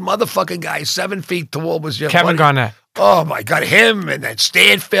fucking motherfucking guy, 7 feet tall, was Kevin Garnett. Oh, my God. Him and then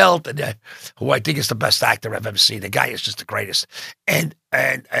Stanfield, and who I think is the best actor I've ever seen. The guy is just the greatest. And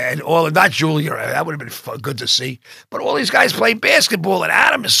all, not Julia, that would have been good to see. But all these guys playing basketball, and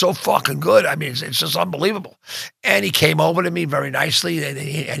Adam is so fucking good. I mean, it's just unbelievable. And he came over to me very nicely,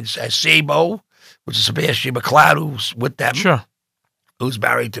 and Sabo, which is Sebastian McLeod, who's with them. Sure. Who's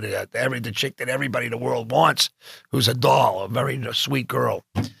married to the chick that everybody in the world wants, who's a doll, a very sweet girl.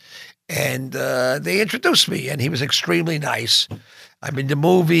 And they introduced me, and he was extremely nice. I'm in the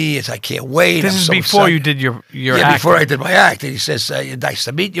movie. I can't wait. This is before you did your act. Before I did my act. And he says, nice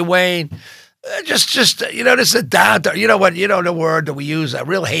to meet you, Wayne. This is a down to, the word that we use, a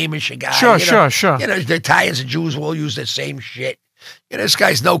real Hamish guy. Sure. The Italians and Jews will all use the same shit. This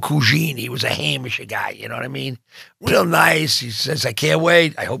guy's no Cugine. He was a Hamish guy. You know what I mean? Real nice. He says, I can't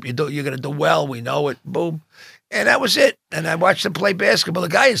wait. I hope you're going to do well. We know it. Boom. And that was it. And I watched him play basketball. The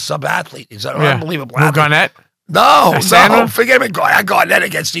guy is sub-athlete. He's an unbelievable athlete. Garnett? No. Forget him. I got that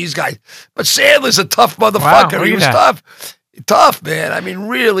against these guys. But Sandler's a tough motherfucker. Wow, he was tough. Tough, man. I mean,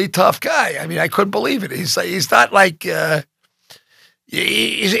 really tough guy. I mean, I couldn't believe it. He's not like...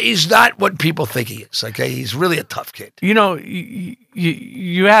 He's not what people think he is, okay? He's really a tough kid.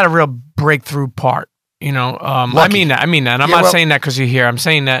 You had a real breakthrough part. I mean that. And I'm not saying that because you're here. I'm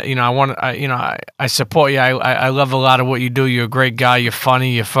saying that, I support you. I love a lot of what you do. You're a great guy. You're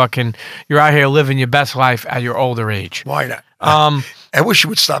funny. You're out here living your best life at your older age. Why not? I wish you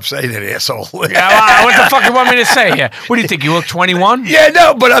would stop saying that, asshole. Yeah, what the fuck you want me to say here? What do you think? You look 21? Yeah,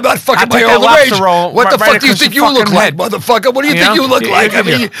 no, but I'm not fucking my older age. What the fuck do you think you look like, motherfucker? What do you think you look like? I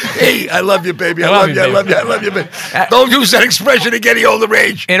mean, hey, I love you, baby. I love you, baby. Don't use that expression again, the older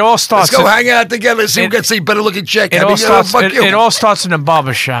age. It all starts. Let's go hang out together and see who gets a better looking chick. It all starts in a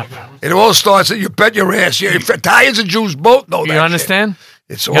barber shop. It all starts, you bet your ass. Yeah, Italians and Jews both know that. You understand?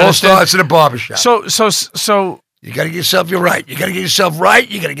 It all starts in a barber shop. So you got to get yourself right. You got to get yourself right.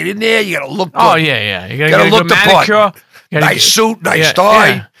 You got to get in there. You got to look good. Oh, yeah. You got to look the part. Nice suit, nice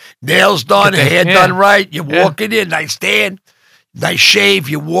tie, nails done, hair done right. You're walking in, nice stand, nice shave.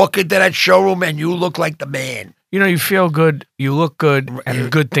 You walk into that showroom and you look like the man. You feel good, you look good, and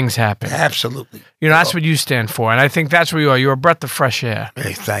good things happen. Absolutely. That's what you stand for, and I think that's what you are. You're a breath of fresh air.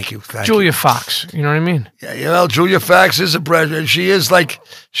 Hey, thank you. Julia Fox, you know what I mean? Yeah, Julia Fox is a breath, and she is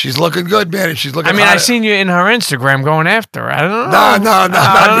she's looking good, man, and she's looking I seen you in her Instagram going after her. I don't know. No,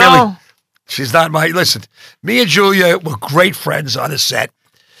 not really. She's not my, listen, me and Julia were great friends on the set.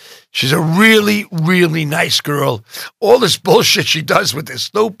 She's a really, really nice girl. All this bullshit she does with this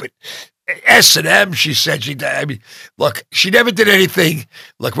stupid S&M, she said she did. I mean, look, she never did anything.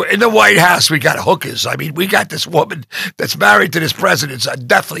 Look, we're in the White House. We got hookers. I mean, we got this woman that's married to this president.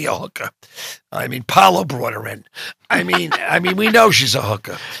 Definitely a hooker. I mean, Paulo brought her in. I mean, we know she's a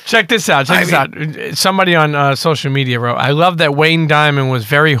hooker. Check this out. Somebody on social media wrote, I love that Wayne Diamond was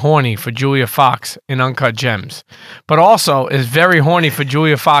very horny for Julia Fox in Uncut Gems, but also is very horny for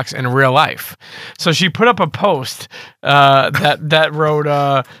Julia Fox in real life. So she put up a post that wrote,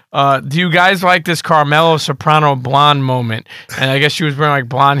 do you guys like this Carmelo Soprano blonde moment? And I guess she was wearing like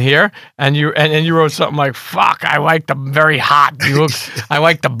blonde hair, and you wrote something like, fuck, I like the very hot. I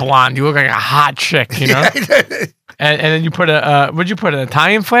like the blonde. You look like a hot chick, you know? And then you put would you put an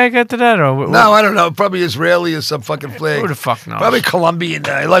Italian flag after that? Or no, I don't know. Probably Israeli or some fucking flag. Who the fuck knows? Probably Colombian.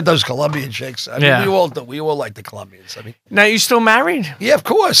 I like those Colombian chicks. I mean, yeah. we all like the Colombians. I mean, now you still married? Yeah, of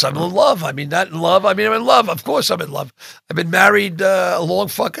course. I'm in love. I mean, not in love. I mean, I'm in love. Of course, I'm in love. I've been married a long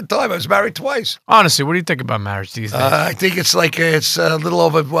fucking time. I was married twice. Honestly, what do you think about marriage these days? I think it's like it's a little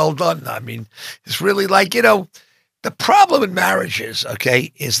over well done. I mean, it's really like, you know, the problem in marriage is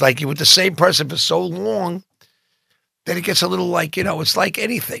like you're with the same person for so long. Then it gets a little like, you know, it's like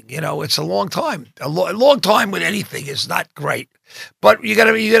anything, you know, it's a long time. A long time with anything is not great. But you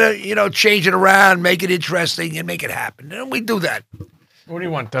gotta, you know, change it around, make it interesting, and make it happen. And we do that. What do you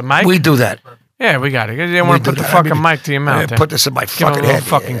want, the mic? We do that. Yeah, we got it. You didn't want to put the fucking mic to your mouth. Put this in my fucking Give it a head.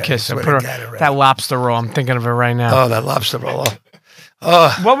 little fucking kiss. And put that lobster roll. I'm thinking of it right now. Oh, that lobster roll.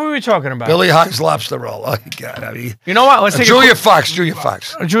 What were we talking about? Billy Hines lobster roll. Oh, God. I mean, you know what? Let's take Julia Fox. Julia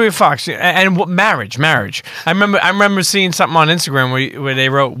Fox. And what marriage. I remember seeing something on Instagram where they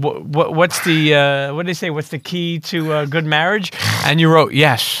wrote, what's the, what did they say? What's the key to good marriage? And you wrote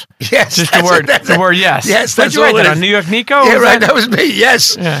yes. Yes. Just the word yes. Yes, that's all that on New York Nico? Yeah, right. That was me.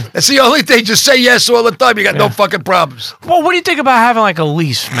 Yes. Yeah. That's the only thing. Just say yes all the time. You got no fucking problems. Well, what do you think about having like a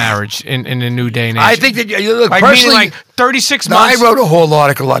lease marriage in the new day and age? I think that you look like personally. Meaning like 36 months. I wrote a whole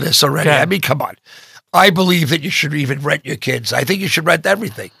article on this already. Okay. I mean, come on. I believe that you should even rent your kids. I think you should rent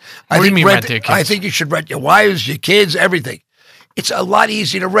everything. What do you mean rent your kids? I think you should rent your wives, your kids, everything. It's a lot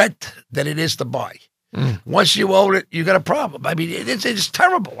easier to rent than it is to buy. Once you own it, you got a problem. I mean, it's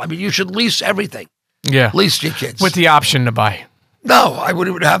terrible. I mean, you should lease everything. Yeah. Lease your kids. With the option to buy. No, I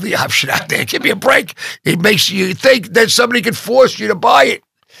wouldn't even have the option out there. Give me a break. It makes you think that somebody can force you to buy it.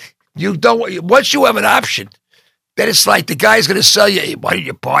 You don't. Once you have an option, then it's like the guy's going to sell you. Hey, why did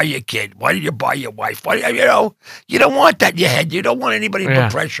you buy your kid? Why did you buy your wife? Why, you know, you don't want that in your head. You don't want anybody to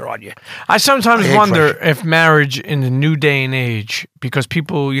put pressure on you. I sometimes wonder if marriage in the new day and age, because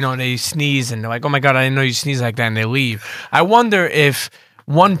people, you know, they sneeze and they're like, oh my God, I didn't know you sneeze like that, and they leave. I wonder if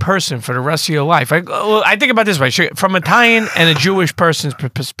one person for the rest of your life, I think about it this way, from Italian and a Jewish person's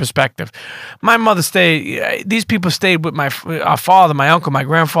perspective. My mother these people stayed with our father, my uncle, my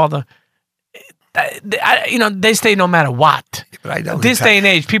grandfather. They stay no matter what. But I know this day and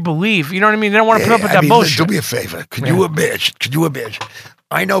age, people leave. You know what I mean? They don't want to put up with that bullshit. Do me a favor. Could you imagine?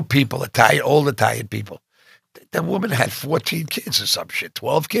 I know people, old Italian people. That woman had 14 kids or some shit,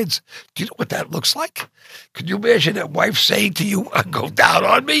 12 kids. Do you know what that looks like? Could you imagine that wife saying to you, go down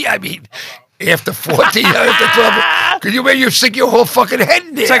on me? I mean, after 14, after 12, could you imagine you stick your whole fucking head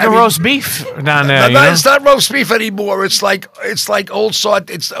in there? It's like roast beef down there. It's not roast beef anymore. It's like old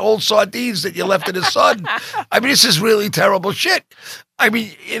sardines that you left in the sun. I mean, this is really terrible shit. I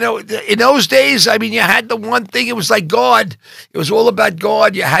mean, you know, in those days, I mean, you had the one thing. It was like God. It was all about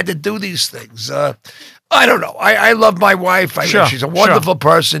God. You had to do these things. I don't know. I love my wife. She's a wonderful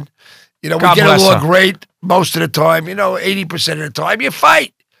person. You know, we get along great most of the time. You know, 80% of the time. You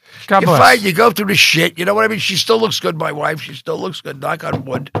fight. God bless. Fight. You go through the shit. You know what I mean? She still looks good, my wife. She still looks good. Knock on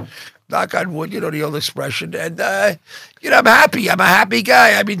wood. Knock on wood, you know, the old expression. And, you know, I'm happy. I'm a happy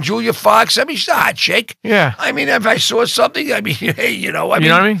guy. I mean, Julia Fox, I mean, she's a hot chick. Yeah. I mean, if I saw something, I mean, hey, you know, you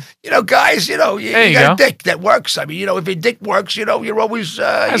know what I mean? You know, guys, you know, you got a dick that works. I mean, you know, if your dick works, you know, you're always...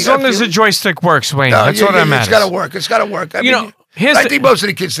 as long as the joystick works, Wayne. That's all that matters. It's got to work. It's got to work. I mean, I think most of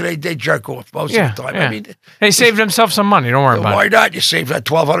the kids today, they jerk off most of the time. Yeah. I mean, they save themselves some money. Don't worry about it. Why not? You save that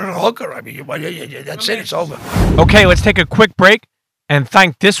 $1,200 a hooker. I mean, that's it. It's over. Okay, let's take a quick break and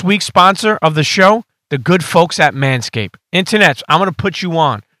thank this week's sponsor of the show, the good folks at Manscaped. Internets, I'm going to put you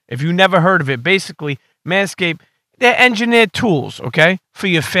on. If you never heard of it, basically, Manscaped, they're engineered tools, okay, for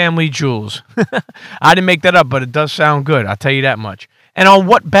your family jewels. I didn't make that up, but it does sound good. I'll tell you that much. And on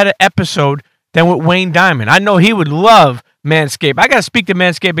what better episode than with Wayne Diamond? I know he would love Manscaped. I got to speak to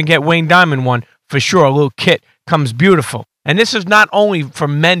Manscaped and get Wayne Diamond one for sure. A little kit comes beautiful. And this is not only for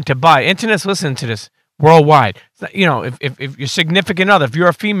men to buy. Internet's listening to this worldwide. You know, if your significant other, if you're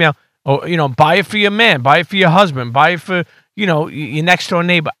a female, or, you know, buy it for your man, buy it for your husband, buy it for, you know, your next door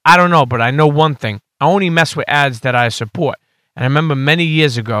neighbor. I don't know, but I know one thing. I only mess with ads that I support. And I remember many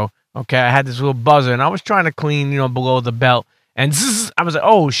years ago, okay, I had this little buzzer, and I was trying to clean, you know, below the belt. And I was like,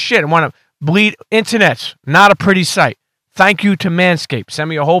 oh, shit, I want to bleed. Internet's not a pretty sight. Thank you to Manscaped. Send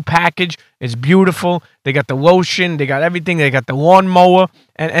me a whole package. It's beautiful. They got the lotion. They got everything. They got the lawnmower.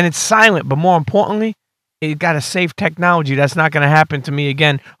 And it's silent. But more importantly, it got a safe technology that's not going to happen to me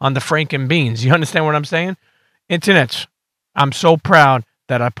again on the Franken Beans. You understand what I'm saying? Internet's. I'm so proud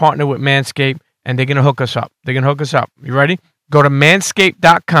that I partnered with Manscaped, and they're going to hook us up. They're going to hook us up. You ready? Go to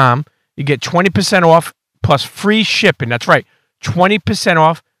manscaped.com. You get 20% off plus free shipping. That's right. 20%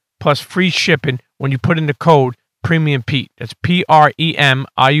 off plus free shipping when you put in the code Premium Pete. That's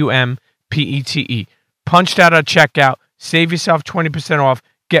PREMIUMPETE. Punch that at checkout. Save yourself 20% off.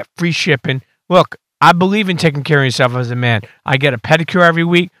 Get free shipping. Look, I believe in taking care of yourself as a man. I get a pedicure every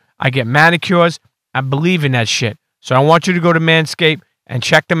week. I get manicures. I believe in that shit. So I want you to go to Manscaped and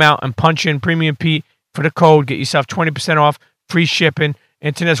check them out and punch in Premium Pete for the code. Get yourself 20% off. Free shipping.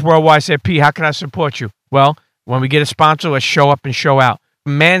 Internet's worldwide. Say, Pete, how can I support you? Well, when we get a sponsor, let's show up and show out.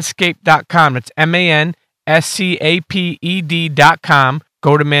 Manscaped.com. That's MANSCAPED.com.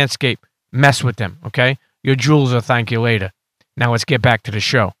 Go to Manscaped. Mess with them, okay? Your jewels will thank you later. Now let's get back to the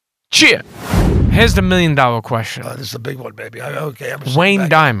show. CHEA. Here's the $1 million question. This is the big one, baby. Okay, Wayne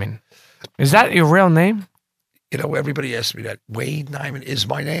Diamond. Is that your real name? You know, everybody asks me that. Wayne Diamond is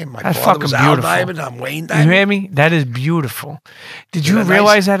my name. My That's father fucking was beautiful. Al Diamond. I'm Wayne Diamond. You hear me? That is beautiful. Did you Isn't that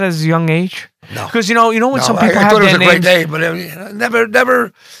realize that at a young age? No. Because, you know when some people I have thought it was their a great names. name, but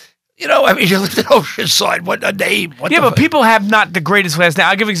never, you know, I mean, you looked at Oceanside, what a name. What Yeah, but people have not the greatest last name.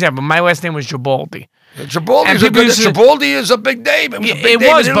 I'll give you an example. My last name was Gibaldi. Gibaldi is a big name. It was a big name in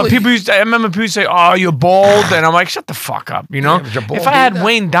but Italy. I remember people say, "Oh, you're bald," and I'm like, "Shut the fuck up," you know. Yeah, if I had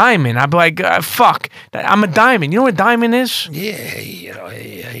Wayne Diamond, I'd be like, "Fuck, I'm a diamond." You know what a diamond is? Yeah, you know,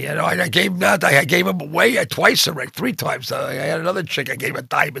 I gave him away twice already, 3 times. I had another chick. I gave a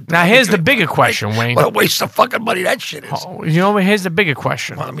diamond. Now here's the bigger question, Wayne. What a waste of fucking money that shit is. Oh, you know what? Here's the bigger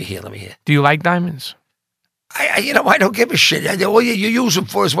question. Well, let me hear. Do you like diamonds? I don't give a shit. All you use them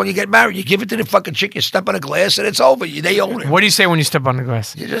for is when you get married. You give it to the fucking chick, you step on a glass, and it's over. They own it. What do you say when you step on the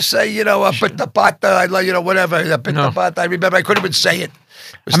glass? You just say, pitta pata, whatever. Pitta pata. I remember I couldn't even say it.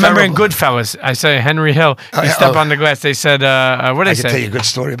 I remember in Goodfellas, I say Henry Hill, you step on the glass. They said, what did they say? I can tell you a good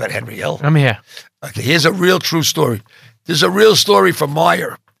story about Henry Hill. I'm here. Okay, here's a real true story. There's a real story from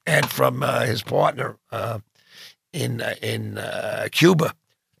Meyer and from his partner in Cuba,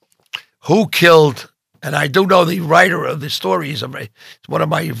 who killed. And I do know the writer of the story. He's one of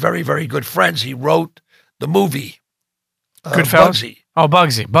my very, very good friends. He wrote the movie Goodfellas? Bugsy. Oh,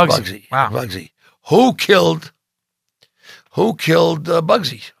 Bugsy. Wow. Bugsy. Who killed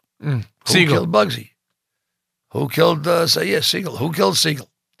Bugsy? Who Siegel. killed Bugsy? Who killed Siegel? Who killed Siegel?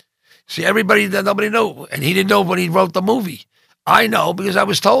 See, nobody knew. And he didn't know when he wrote the movie. I know because I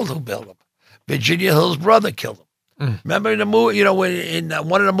was told who killed him. Virginia Hill's brother killed him. Remember in the movie, when in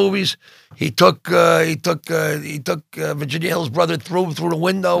one of the movies, he took Virginia Hill's brother through the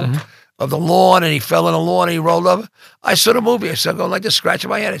window of the lawn, and he fell in the lawn and he rolled over. I saw the movie. I started going like this,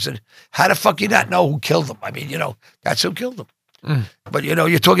 scratching my head. I said, "How the fuck you not know who killed him?" I mean, that's who killed him. But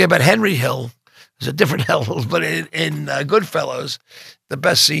you're talking about Henry Hill. There's a different Hill, but in Goodfellas, the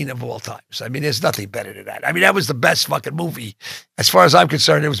best scene of all times. I mean, there's nothing better than that. I mean, that was the best fucking movie. As far as I'm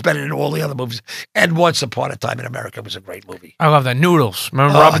concerned, it was better than all the other movies. And Once Upon a Time in America was a great movie. I love that. Noodles.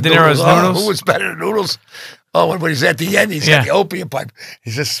 Remember Robert De Niro's Noodles? Who was better than Noodles? Oh, when he's at the end, he's got the opium pipe.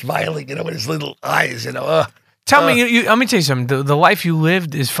 He's just smiling, with his little eyes, Tell me, let me tell you something. The life you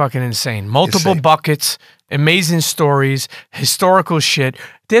lived is fucking insane. Multiple buckets, amazing stories, historical shit.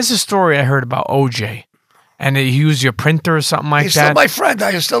 There's a story I heard about OJ, and he used your printer or something like He's that. Still my friend.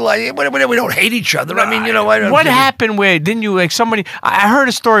 I still like. We don't hate each other. I mean, what happened? Where didn't you somebody? I heard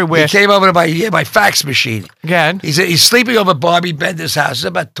a story where he came over to my fax machine. Yeah, he's sleeping over at Bobby Bender's house. It's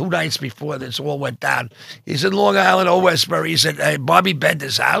about 2 nights before this all went down. He's in Long Island or Westbury. He's at Bobby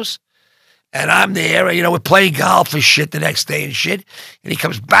Bender's house. And I'm there, we're playing golf and shit the next day and shit. And he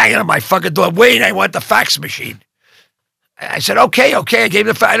comes banging on my fucking door. Wait, I want the fax machine. I said, okay. I gave him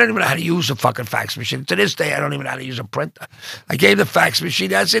the fax. I don't even know how to use a fucking fax machine. To this day, I don't even know how to use a printer. I gave the fax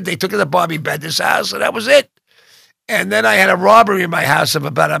machine. That's it. They took it to Bobby Bender's house, and that was it. And then I had a robbery in my house of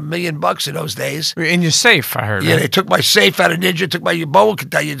about $1 million in those days. In your safe, I heard. Yeah, they took my safe out of Ninja, took my Bo. I can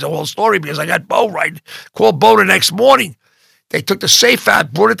tell you the whole story because I got Bo right. Called Bo the next morning. They took the safe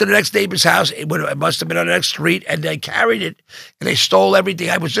out, brought it to the next neighbor's house. It must have been on the next street, and they carried it, and they stole everything.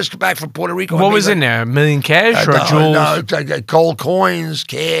 I was just back from Puerto Rico. What was in there? $1 million cash or jewels? No, gold coins,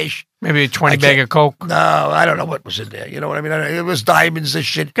 cash. Maybe a 20 bag of Coke? No, I don't know what was in there. You know what I mean? It was diamonds and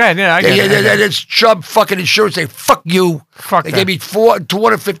shit. Okay, yeah, I get it. It's Chubb fucking insurance. They fuck you. They gave me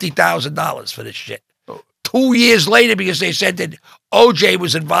 $250,000 for this shit. 2 years later because they said that OJ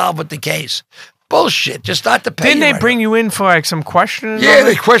was involved with the case. Bullshit. Just not to pay. Didn't they bring you in for like some questioning? Yeah,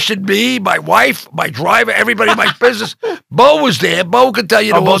 they questioned me, my wife, my driver, everybody in my business. Bo was there. Bo could tell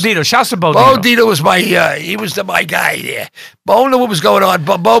you. Bo Dito. Shouts to Bo Dito. Bo Dito was my guy there. Bo knew what was going on.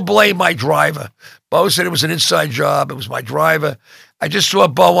 Bo blamed my driver. Bo said it was an inside job. It was my driver. I just saw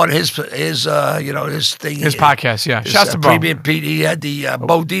Bo on his thing. His podcast, yeah. Shouts to Bo. Premium Pete. He had the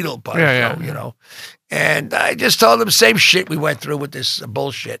Bo Dito podcast, you know. And I just told them same shit we went through with this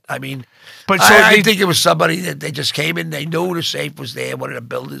bullshit. I mean, I think it was somebody that they just came in, they knew the safe was there, one of the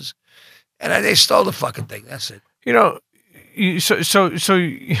builders, and they stole the fucking thing. That's it. You know, so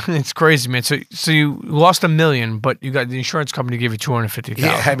it's crazy, man. So you lost $1 million, but you got the insurance company gave you $250,000.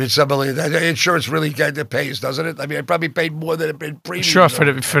 Yeah, I mean, the insurance really pays, doesn't it? I mean, I probably paid more than it paid premium. Sure, for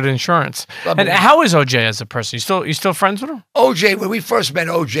the insurance. And how is OJ as a person? You still friends with him? OJ, when we first met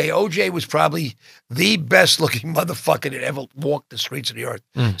OJ was probably the best looking motherfucker that ever walked the streets of the earth.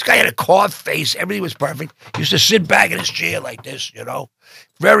 This guy had a carved face. Everything was perfect. He used to sit back in his chair like this, you know.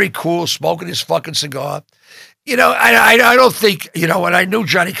 Very cool, smoking his fucking cigar. You know, I don't think, you know, when I knew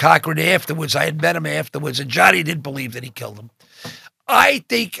Johnny Cochran afterwards, I had met him afterwards, and Johnny didn't believe that he killed him. I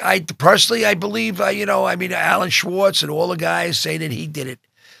think, personally, I believe, Alan Schwartz and all the guys say that he did it.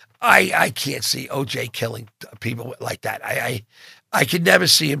 I can't see OJ killing people like that. I could never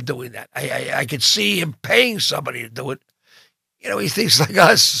see him doing that. I could see him paying somebody to do it. You know, he thinks like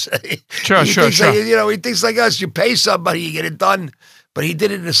us. Sure. You know, he thinks like us. You pay somebody, you get it done. But he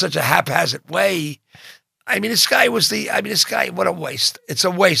did it in such a haphazard way. I mean, this guy, what a waste. It's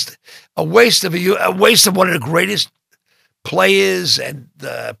a waste. A waste of one of the greatest players and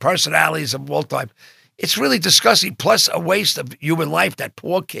personalities of all time. It's really disgusting. Plus a waste of human life. That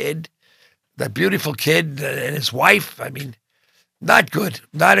poor kid, that beautiful kid and his wife. I mean, not good.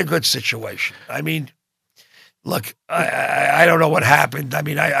 Not a good situation. I mean, look, I don't know what happened. I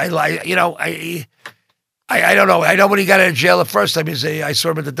mean, I don't know. I know when he got out of jail the first time. I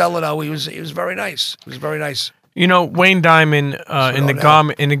saw him at the Delano. He was very nice. He was very nice. You know, Wayne Diamond in the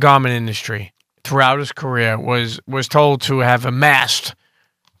garment industry throughout his career was told to have amassed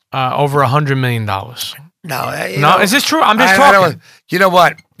over $100 million. No, is this true? I'm just talking. You know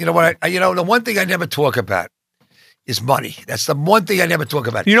what? The one thing I never talk about is money. That's the one thing I never talk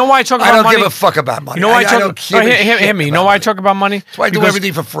about. You know why I talk about money? I don't give a fuck about money. You know why I don't hear me. You know why I talk about money? That's why I do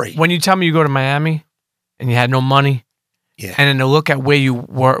everything for free. When you tell me you go to Miami and you had no money, and then to look at where you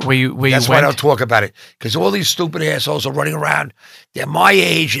were, where you went. That's why I don't talk about it. Because all these stupid assholes are running around. They're my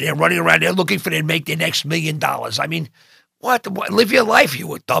age and they're running around. They're looking for to make their next $1 million. I mean, what? Live your life,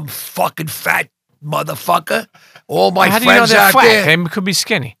 you dumb fucking fat motherfucker. All my friends do you know they're out fat? there. They could be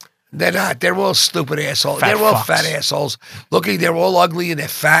skinny. They're not. They're all stupid assholes. They're all fucks. fat assholes. They're all ugly and they're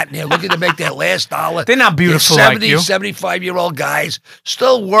fat and they're looking to make their last dollar. They're not beautiful they're 70, like you. 75-year-old guys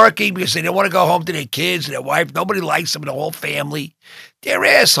still working because they don't want to go home to their kids and their wife. Nobody likes them and the whole family. They're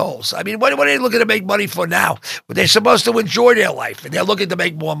assholes. I mean, what are they looking to make money for now? But they're supposed to enjoy their life and they're looking to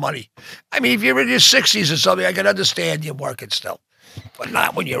make more money. I mean, if you're in your 60s or something, I can understand you're working still. But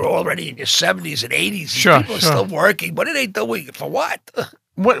not when you're already in your 70s and 80s. Sure, people are still working. What are they doing? For what?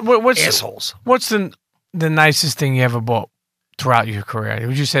 What's assholes? What's the nicest thing you ever bought throughout your career?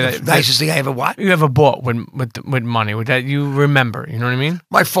 Would you say that nicest thing I ever what? You ever bought with money? With that you remember? You know what I mean?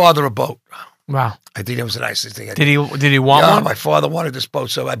 My father a boat. Wow. I think that was the nicest thing. Did he want one? My father wanted this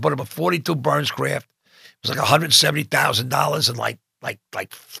boat, so I bought him a 42 Burns Craft. It was like $170,000 and like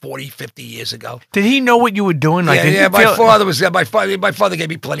 40, 50 years ago. Did he know what you were doing? My father was there. My father gave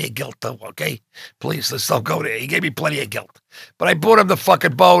me plenty of guilt too, okay? Please, let's don't go there. He gave me plenty of guilt. But I bought him the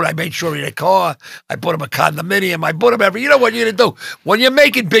fucking boat. I made sure he had a car. I bought him a condominium. I bought him you know what you're going to do? When you're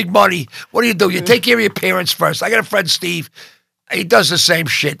making big money, what do? You take care of your parents first. I got a friend, Steve. He does the same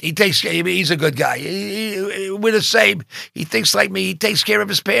shit. He's a good guy. We're the same. He thinks like me. He takes care of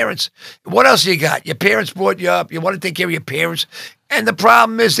his parents. What else you got? Your parents brought you up. You want to take care of your parents. And the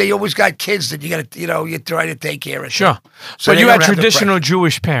problem is they always got kids that you got to, you try to take care of. Sure. So you had traditional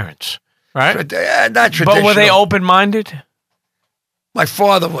Jewish parents, right? Not traditional. But were they open-minded? My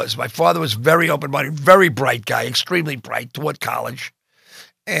father was. My father was very open-minded, very bright guy, extremely bright, taught college.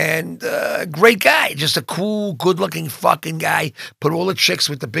 And great guy, just a cool, good-looking fucking guy. Put all the chicks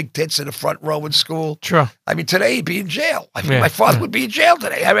with the big tits in the front row in school. Sure. I mean, today he'd be in jail. I mean, my father would be in jail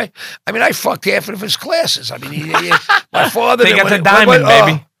today. I mean, I fucked half of his classes. I mean, my father. They got the diamond,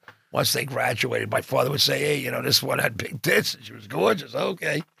 baby. Once they graduated, my father would say, "Hey, this one had big tits. And she was gorgeous."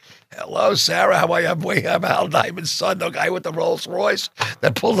 Okay. Hello, Sarah. How are you? I'm Hal Diamond's son, the guy with the Rolls Royce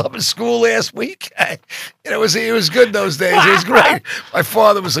that pulled up in school last week. It was good those days. It was great. My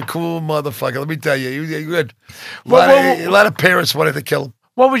father was a cool motherfucker. Let me tell you, he was good. A lot of parents wanted to kill him.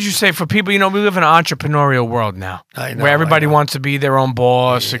 What would you say for people? We live in an entrepreneurial world now, where everybody wants to be their own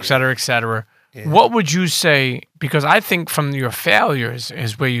boss, et cetera, et cetera. Yeah. What would you say? Because I think from your failures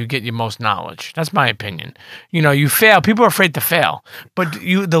is where you get your most knowledge. That's my opinion. You fail. People are afraid to fail, but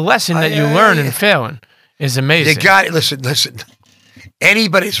the lesson that you learn in failing is amazing. You got it. Listen.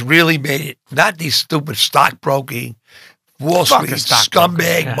 Anybody's really made it. Not these stupid stockbroking, Wall Street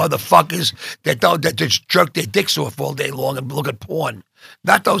scumbag motherfuckers that just jerk their dicks off all day long and look at porn.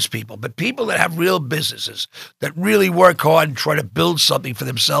 Not those people, but people that have real businesses, that really work hard and try to build something for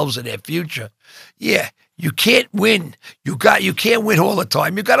themselves and their future. Yeah, you can't win. You can't win all the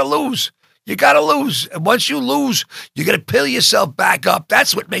time. You got to lose. You got to lose. And once you lose, you got to pull yourself back up.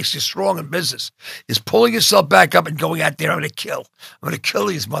 That's what makes you strong in business, is pulling yourself back up and going out there, I'm going to kill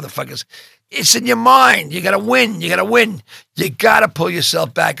these motherfuckers. It's in your mind. You got to win. You got to pull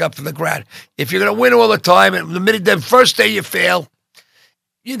yourself back up from the ground. If you're going to win all the time, and the first day you fail,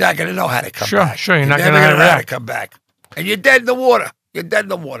 you're not going to know how to come back. Sure, you're not going to know how to come back. And you're dead in the water.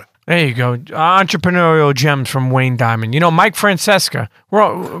 There you go. Entrepreneurial gems from Wayne Diamond. Mike Francesca. We're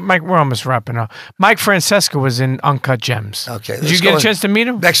almost wrapping up. Mike Francesca was in Uncut Gems. Okay. Did you get a chance to meet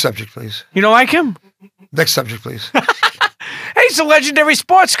him? Next subject, please. You don't like him? Next subject, please. Hey, he's a legendary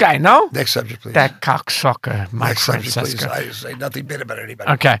sports guy, no? Next subject, please. That cocksucker, Mike Next subject, Francesca. please. I say nothing bad about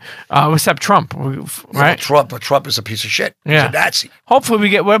anybody. Okay. Except Trump, right? Trump is a piece of shit. Yeah. He's a Nazi. Hopefully we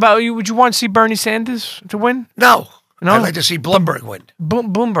get, what about you? Would you want to see Bernie Sanders to win? No. I'd like to see Bloomberg win.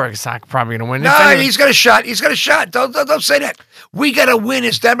 Bloomberg's not probably going to win. No, he's got a shot. Don't say that. We got to win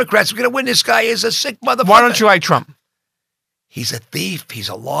as Democrats. We got to win. This guy is a sick motherfucker. Why don't you like Trump? He's a thief. He's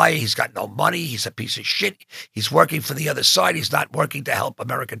a liar. He's got no money. He's a piece of shit. He's working for the other side. He's not working to help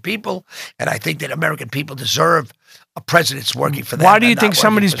American people. And I think that American people deserve a president that's working for them. Why do you think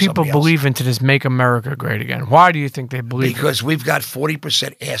some of these people believe into this Make America Great Again? Why do you think they believe Because we've got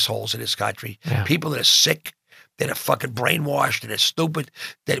 40% assholes in this country. Yeah. People that are sick, that are fucking brainwashed, that are stupid,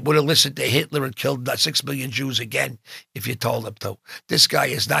 that would have listened to Hitler and killed 6 million Jews again if you told them to. This guy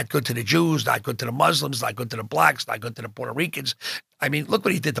is not good to the Jews, not good to the Muslims, not good to the blacks, not good to the Puerto Ricans. I mean, look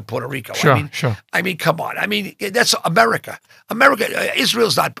what he did to Puerto Rico. Sure. I mean, come on. I mean, that's America.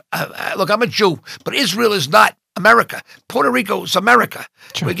 Israel's not, look, I'm a Jew, but Israel is not America. Puerto Rico is America.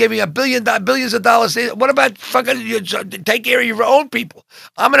 Sure. We're giving billions of dollars. What about fucking take care of your own people?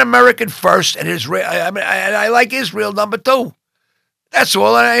 I'm an American first, and Israel. I like Israel number 2. That's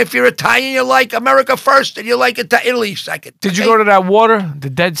all. If you're Italian, you like America first, and you like Italy second. Did you go to that water, the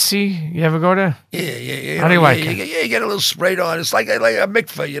Dead Sea? You ever go there? Yeah. How do you like it? You get a little sprayed on. It's like a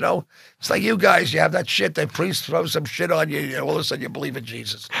mikveh, It's like you guys, you have that shit, the priest throws some shit on you, and all of a sudden you believe in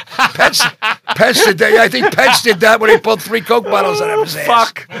Jesus. Pence did that. I think Pence did that when he pulled 3 Coke bottles out of his ass.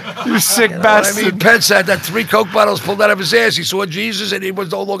 Fuck. You sick bastard. I mean, Pence had that 3 Coke bottles pulled out of his ass. He saw Jesus and he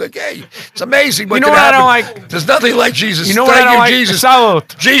was no longer gay. It's amazing what can happen. I don't like? There's nothing like Jesus. You know what I don't like? Jesus.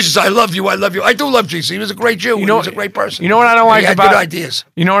 Salute. Jesus, I love you. I do love Jesus. He was a great Jew. He was a great person. You know what I don't like about? He had good ideas.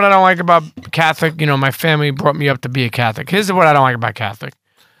 You know what I don't like about Catholic? My family brought me up to be a Catholic. Here's what I don't like about Catholic.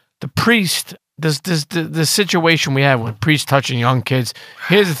 The priest, the situation we have with priests touching young kids.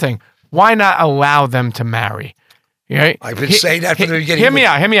 Here's the thing. Why not allow them to marry? Right? I've been saying that from the beginning. Hear me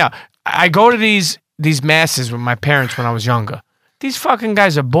out. I go to these masses with my parents when I was younger. These fucking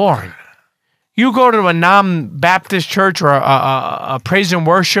guys are boring. You go to a non-Baptist church or a praise and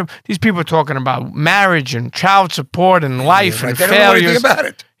worship, these people are talking about marriage and child support and life and failures. They don't know anything about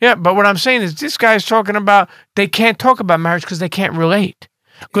it. Yeah, but what I'm saying is this guy's talking about they can't talk about marriage because they can't relate.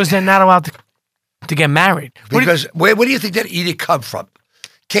 Because they're not allowed to get married. Because where do you think that edict come from?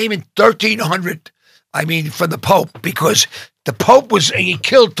 Came in 1300, from the Pope, because the Pope he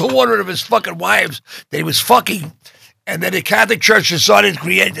killed 200 of his fucking wives that he was fucking, and then the Catholic Church decided to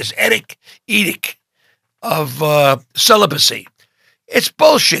create this edict of celibacy. It's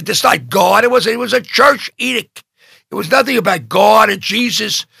bullshit. It's not God. It was a church edict. It was nothing about God and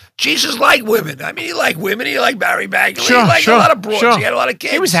Jesus. Jesus liked women. He liked women. He liked Barry Magdalene. He liked a lot of broads. He had a lot of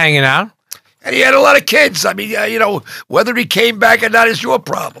kids. He was hanging out. And he had a lot of kids. I mean, whether he came back or not is your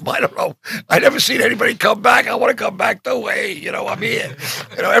problem. I don't know. I never seen anybody come back. I want to come back though. Hey, I'm here.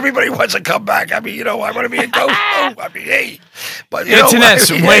 Everybody wants to come back. I mean, I want to be a ghost. I mean, hey. But Internet's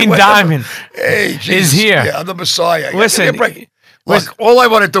Wayne Diamond is here. Yeah, I'm the Messiah. Listen, look, all I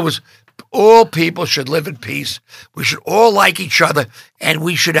want to do is all people should live in peace. We should all like each other, and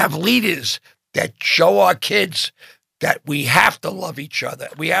we should have leaders that show our kids that we have to love each other.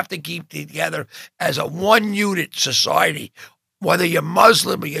 We have to keep together as a one unit society, whether you're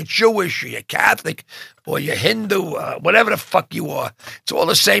Muslim or you're Jewish or you're Catholic or you're Hindu, whatever the fuck you are. It's all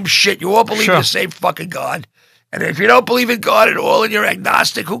the same shit. You all believe in the same fucking God. And if you don't believe in God at all and you're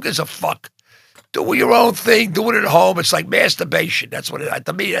agnostic, who gives a fuck? Do your own thing. Do it at home. It's like masturbation. That's what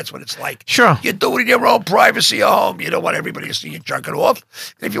to me, that's what it's like. Sure. You do it in your own privacy at home. You don't want everybody to see you jerking off.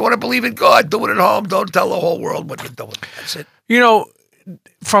 And if you want to believe in God, do it at home. Don't tell the whole world what you're doing. That's it.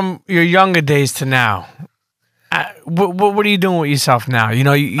 From your younger days to now, what are you doing with yourself now?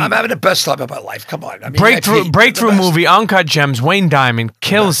 I'm having the best time of my life. Come on. I mean, breakthrough movie, Uncut Gems, Wayne Diamond,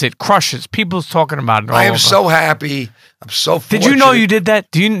 kills it, crushes. People's talking about it all I am over. so happy. I'm so fortunate. Did you know you did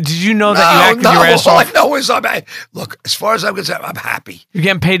that? Did you know that you acted your ass off? All I know is look, as far as I'm concerned, I'm happy. You're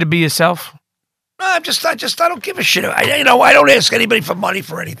getting paid to be yourself? No, I don't give a shit. I don't ask anybody for money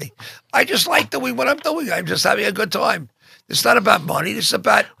for anything. I just like doing what I'm doing. I'm just having a good time. It's not about money. It's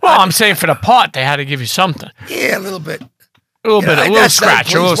about... Well, I'm saying for the part, they had to give you something. Yeah, a little bit. A little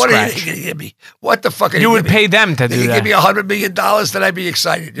scratch. What are you going to give me? What the fuck are you would pay them to do that. You give me $100 million, then I'd be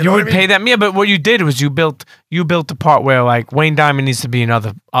excited. You would pay them? Yeah, but what you did was you built the part where, like, Wayne Diamond needs to be in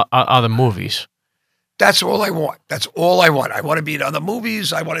other movies. That's all I want. That's all I want. I want to be in other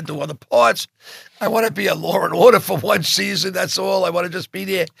movies. I want to do other parts. I want to be a Law and Order for one season. That's all. I want to just be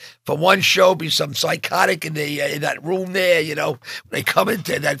there for one show, be some psychotic in that room there, When they come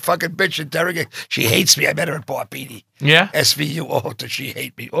into that fucking bitch interrogate. She hates me. I met her at Bar Beatty. Yeah? SVU. Oh, does she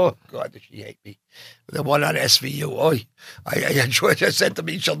hate me? Oh, God, does she hate me? The one on SVU. Oh, Georgia said to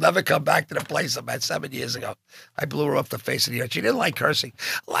me, she'll never come back to the place I met 7 years ago. I blew her off the face of the earth. She didn't like cursing.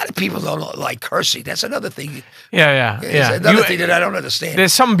 A lot of people don't like cursing. That's another thing. Yeah. Another thing that I don't understand.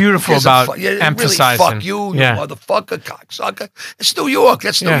 There's something beautiful about emphasizing. Really, fuck you motherfucker, cocksucker. It's New York.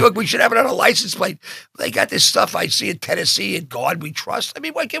 That's New York. We should have it on a license plate. They got this stuff I see in Tennessee and God we trust. I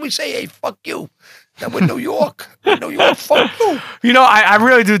mean, why can't we say, hey, fuck you? That we're New York. Fuck you. I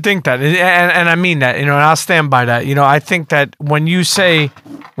really do think that, and I mean that, and I'll stand by that. I think that when you say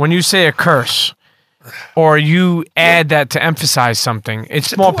a curse, or you add that to emphasize something,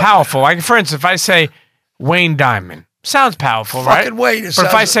 it's more powerful. Like, for instance, if I say Wayne Diamond, sounds powerful, right? Fucking Wayne. But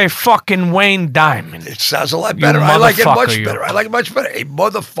if I say fucking Wayne Diamond, it sounds a lot better. I like it much better. I like it much better. A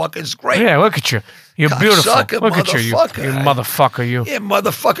motherfucker's great. Yeah, look at you. You're beautiful. Look at you motherfucker, you. Yeah,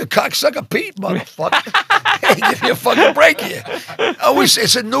 motherfucker, cocksucker Pete, motherfucker. Hey, give me a fucking break here.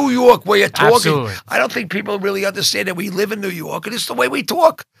 It's a New York way of talking. Absolutely. I don't think people really understand that we live in New York, and it's the way we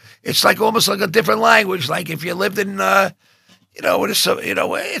talk. It's like almost like a different language. Like if you lived in,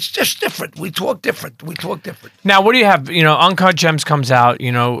 it's just different. We talk different. Now, what do you have? Uncut Gems comes out.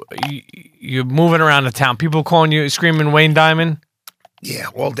 You're moving around the town. People calling you, screaming Wayne Diamond. Yeah,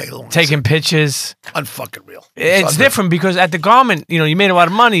 all day long. Taking pictures. Unfucking real. It's different because at the garment, you made a lot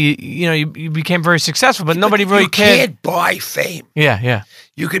of money. You became very successful, but nobody really cared. You can't buy fame. Yeah.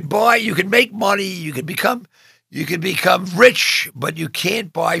 You can make money. You can become rich, but you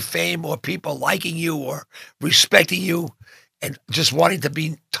can't buy fame or people liking you or respecting you and just wanting to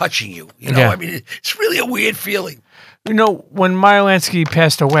be touching you. I mean, it's really a weird feeling. When Meyer Lansky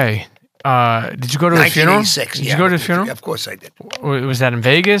passed away, did you go to the funeral? 1986. Did you go to the funeral? Of course I did. Was that in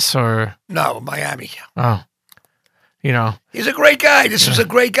Vegas or? No, Miami. Oh, he's a great guy. This was a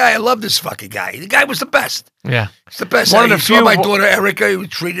great guy. I love this fucking guy. The guy was the best. Yeah, he's the best. One of the few. Saw my daughter Erica. He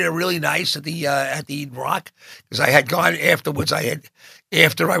treated her really nice at the Eden Rock because I had gone afterwards.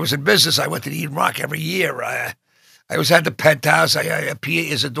 After I was in business, I went to the Eden Rock every year. I always had the penthouse.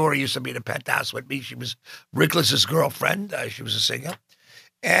 Pia Isadora used to be in the penthouse with me. She was Rickles' girlfriend. She was a singer.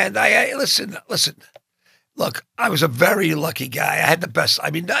 And listen, look, I was a very lucky guy. I had the best. I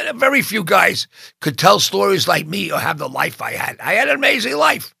mean, very few guys could tell stories like me or have the life I had. I had an amazing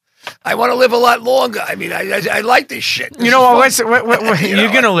life. I want to live a lot longer. I mean, I like this shit. You're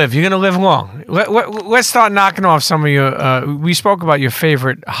going to live. You're going to live long. Let's start knocking off some of your, we spoke about your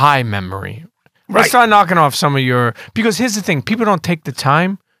favorite high memory. Let's start knocking off some of your, because here's the thing, people don't take the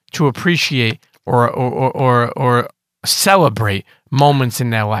time to appreciate or celebrate moments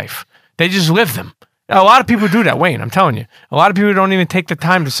in their life. They just live them. A lot of people do that, Wayne, I'm telling you. A lot of people don't even take the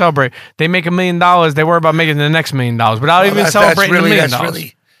time to celebrate. They make $1 million, they worry about making the next $1 million without even celebrating $1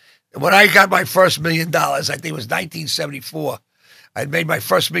 million. When I got my first $1 million, I think it was 1974. I made my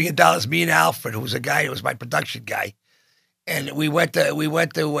first $1 million. Me and Alfred, who was a guy, who was my production guy, and we went to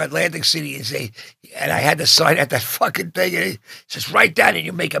Atlantic City and I had to sign at that fucking thing. And it says, write down and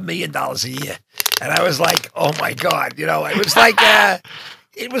you make $1 million a year. And I was like, oh my God,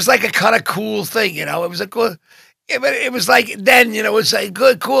 it was like a kind of cool thing, It was a cool. It was like then, it was like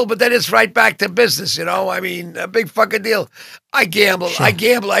good, cool, but then it's right back to business, I mean, a big fucking deal. I gamble. Sure.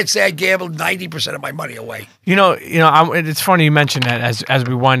 I'd say I gambled 90% of my money away. It's funny you mentioned that as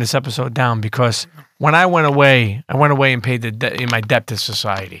we wind this episode down, because when I went away and paid my debt to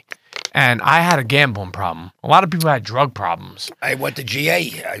society, and I had a gambling problem. A lot of people had drug problems. I went to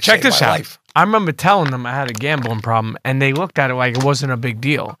CHEA. Check this out. Life. I remember telling them I had a gambling problem, and they looked at it like it wasn't a big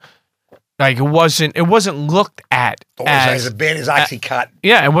deal. Like it wasn't looked at as bad as Oxycontin.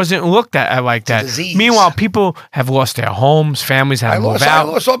 Yeah, it wasn't looked at like that. Disease. Meanwhile, people have lost their homes, families have moved out.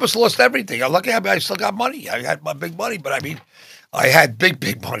 I almost lost everything. I'm lucky I still got money. I had my big money, but I mean, I had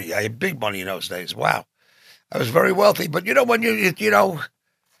big money. I had big money in those days. Wow, I was very wealthy. But when you need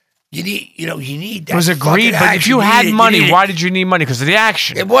that. It was agreed, but if you had money, why did you need money? Because of the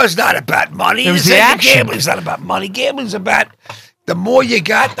action. It was not about money. It was the action. Gambling's not about money. Gambling's about the more you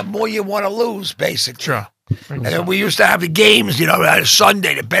got, the more you want to lose, basically. Sure. And then we used to have the games, on a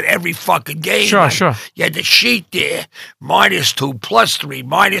Sunday to bet every fucking game. Sure. You had the sheet there, -2, +3,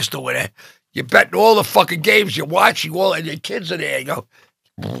 -2, and you're betting all the fucking games you're watching, and your kids are there. You go,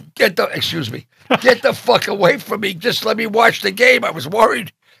 get the fuck away from me. Just let me watch the game. I was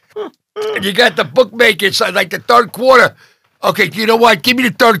worried. And you got the bookmakers, like the third quarter. Okay, you know what? Give me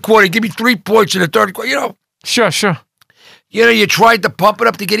the third quarter. Give me 3 points in the third quarter, Sure. You tried to pump it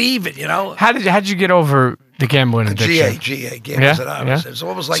up to get even, How did you get over the gambling addiction? CHEA, Gamblers Anonymous. It's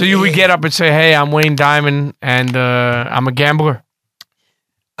almost like so you would get up and say, hey, I'm Wayne Diamond, and I'm a gambler?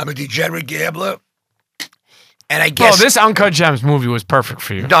 I'm a degenerate gambler. And I guess... this Uncut Gems movie was perfect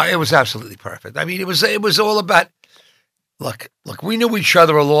for you. No, it was absolutely perfect. I mean, it was all about... Look, we knew each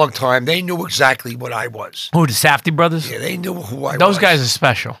other a long time. They knew exactly what I was. Who, the Safdie brothers? Yeah, they knew who I was. Those guys are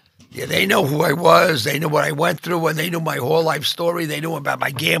special. Yeah, they know who I was. They knew what I went through, and they knew my whole life story. They knew about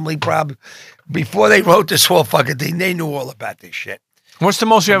my gambling problem. Before they wrote this whole fucking thing, they knew all about this shit. What's the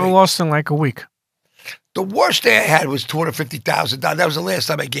most you ever lost in like a week? The worst day I had was $250,000. That was the last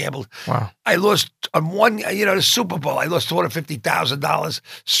time I gambled. Wow. I lost on one, the Super Bowl. I lost $250,000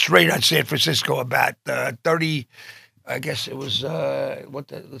 straight on San Francisco. About 30. I guess it was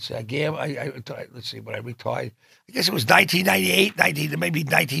let's see. Let's see when I retired. I guess it was 1998, maybe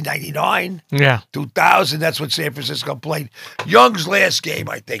 1999. Yeah, 2000. That's when San Francisco played Young's last game.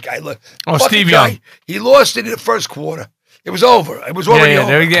 I think Steve Young. He lost it in the first quarter. It was over. It was already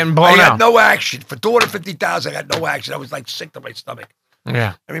over. They were getting blown out. I had no action for $250,000. I had no action. I was like sick to my stomach.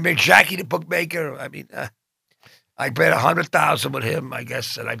 Yeah. I mean, Jackie the bookmaker. I mean, I bet $100,000 with him, I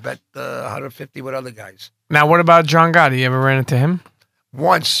guess, and I bet $150 with other guys. Now, what about John Gotti? You ever ran into him?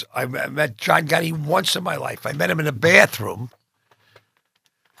 Once. I met John Gotti once in my life. I met him in the bathroom.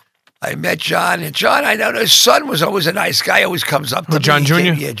 I met John, and John, I know his son was always a nice guy. Always comes up to me. John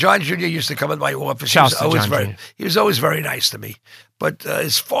Jr.? Yeah, John Jr. used to come in my office. Shouts to John Jr. He was always very nice to me. But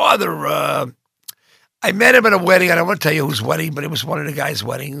his father, I met him at a wedding. I don't want to tell you whose wedding, but it was one of the guys'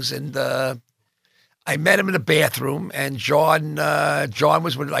 weddings, and I met him in the bathroom, and John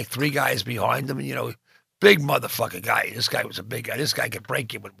was with like 3 guys behind him, and big motherfucker guy. This guy was a big guy. This guy could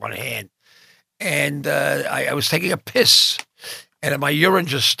break you with one hand. And I was taking a piss, and my urine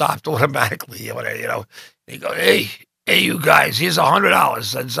just stopped automatically. He go, hey, you guys, here's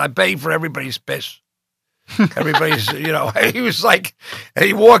 $100. I'm paying for everybody's piss. Everybody's, he was like, and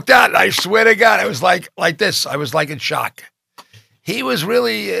he walked out, and I swear to God, I was like this. I was like in shock. He was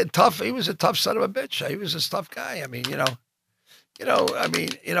really tough. He was a tough son of a bitch. He was a tough guy. I mean,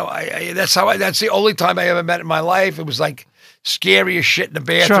 that's the only time I ever met in my life. It was like scary as shit in the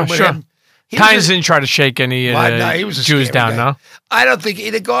bathroom with him. Tynes didn't try to shake any he was a Jews down, guy. no? I don't think,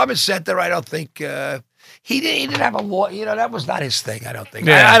 in the garment center, I don't think, he didn't have a law, that was not his thing, I don't think.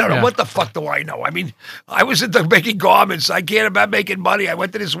 Yeah, I don't know. What the fuck do I know? I mean, I was into making garments. I cared about making money. I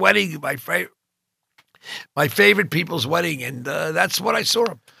went to this wedding, my favorite people's wedding, and that's what I saw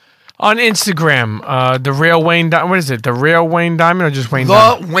him. On Instagram, the real Wayne Diamond. What is it? The real Wayne Diamond or just Wayne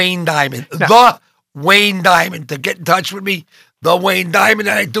Diamond? The Wayne Diamond. No. The Wayne Diamond. To get in touch with me, the Wayne Diamond,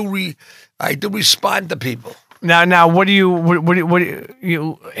 and I do respond to people. Now, what do you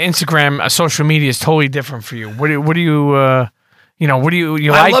Instagram, social media is totally different for you. What do you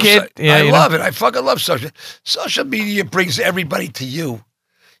like it? I love it. I fucking love social media. Brings everybody to you.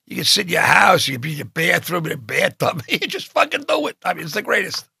 You can sit in your house, you can be in your bathroom, in a bathtub. You just fucking do it. I mean, it's the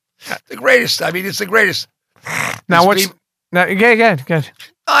greatest. The greatest. I mean, it's the greatest. Now what's... Now, good.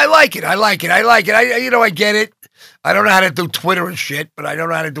 I like it. I get it. I don't know how to do Twitter and shit, but I don't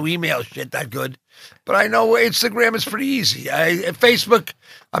know how to do email shit that good. But I know Instagram is pretty easy. Facebook,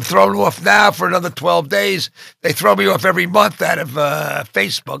 I'm thrown off now for another 12 days. They throw me off every month out of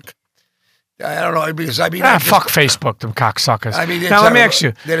Facebook. I don't know, because I mean... fuck Facebook, them cocksuckers. I mean, now, let me ask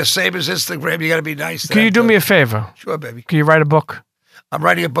you. They're the same as Instagram. You got to be nice. Can you do me a favor? Sure, baby. Can you write a book? I'm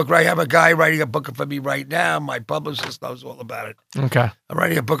writing a book. I have a guy writing a book for me right now. My publicist knows all about it. Okay. I'm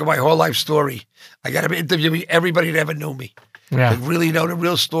writing a book of my whole life story. I got to interview everybody that ever knew me. Yeah. To really know the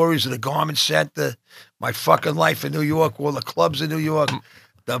real stories of the Garment Center, my fucking life in New York, all the clubs in New York,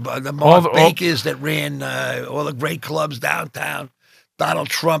 the Mark Bakers that ran all the great clubs downtown. Donald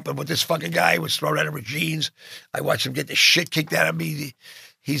Trump and what this fucking guy was thrown out of regimes. I watched him get the shit kicked out of me.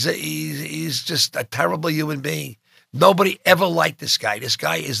 He's just a terrible human being. Nobody ever liked this guy. This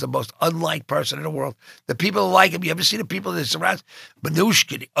guy is the most unliked person in the world. The people who like him, you ever see the people that surround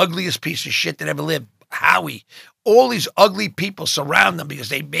Manushka, the ugliest piece of shit that ever lived, Howie, all these ugly people surround them because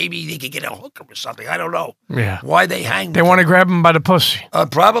maybe they could get a hooker or something. I don't know. Yeah. Why they hang. They want to grab him by the pussy.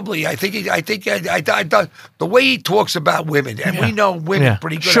 Probably. I think the way he talks about women, and we know women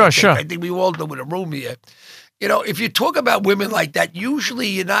pretty good. Sure. I think we all know in a room here. You know, if you talk about women like that, usually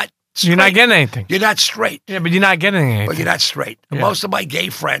you're not straight. You're not getting anything. You're not straight. Yeah, but you're not getting anything. But you're not straight. Yeah. Most of my gay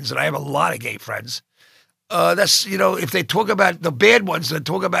friends, and I have a lot of gay friends, that's, you know, if they talk about the bad ones, they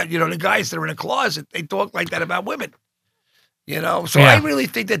talk about, you know, the guys that are in a closet, they talk like that about women. You know? So I really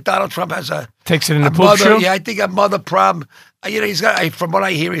think that Donald Trump has takes it in the mother. shoe? Yeah, I think a mother problem. You know, he's got, from what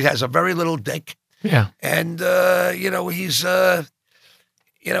I hear, he has a very little dick. Yeah. And, he's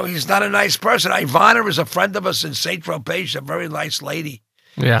not a nice person. Ivana is a friend of us in St. Tropez. She's a very nice lady.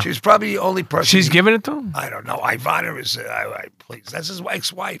 Yeah. She's probably the only person. She's giving it to him? I don't know. Ivana is, please, that's his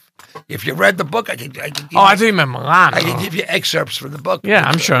ex-wife. If you read the book, I can give I think you meant Milano. I can give you excerpts from the book. Yeah,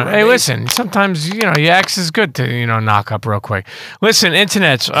 I'm sure. Hey, listen, sometimes, you know, your ex is good to, you know, knock up real quick. Listen,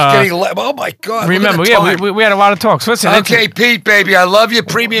 internet's... oh, my God. Remember, we had a lot of talks. Listen, okay, Pete, baby, I love you,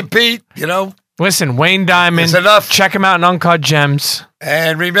 Premium Pete, you know. Listen, Wayne Diamond. It's enough. Check him out in Uncut Gems.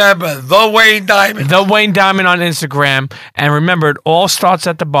 And remember, The Wayne Diamond. The Wayne Diamond on Instagram. And remember, it all starts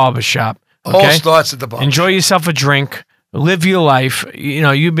at the barbershop. Okay? All starts at the barbershop. Enjoy yourself a drink. Live your life. You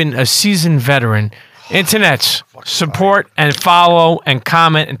know, you've been a seasoned veteran. Internets, support and follow and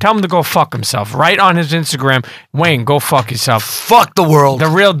comment and tell him to go fuck himself. Right on his Instagram. Wayne, go fuck yourself. Fuck the world. The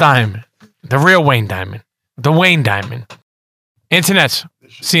real Diamond. The real Wayne Diamond. The Wayne Diamond. Internets.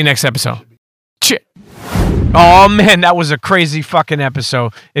 See you next episode. Oh, man, that was a crazy fucking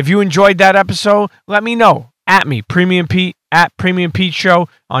episode. If you enjoyed that episode, let me know. At me, Premium Pete, at Premium Pete Show,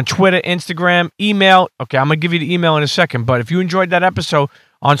 on Twitter, Instagram, email. Okay, I'm going to give you the email in a second, but if you enjoyed that episode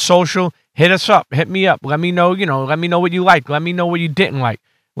on social, hit us up. Hit me up. Let me know, let me know what you liked. Let me know what you didn't like.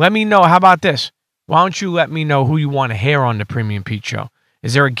 Let me know. How about this? Why don't you let me know who you want to hear on the Premium Pete Show?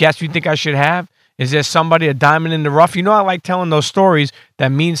 Is there a guest you think I should have? Is there somebody, a diamond in the rough? You know, I like telling those stories that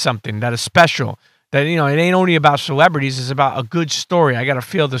mean something, that is special. That, you know, it ain't only about celebrities. It's about a good story. I got to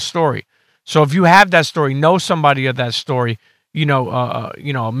feel the story. So if you have that story, know somebody of that story,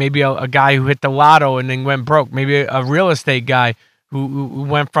 maybe a guy who hit the lotto and then went broke. Maybe a real estate guy who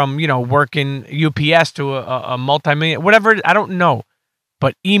went from, working UPS to a multi-million, whatever. I don't know.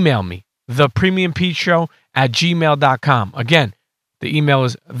 But email me, thepremiumpeteshow@gmail.com. Again, the email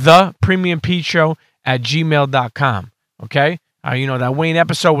is thepremiumpeteshow@gmail.com. Okay? That Wayne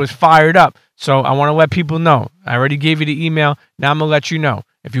episode was fired up. So I want to let people know. I already gave you the email. Now I'm going to let you know.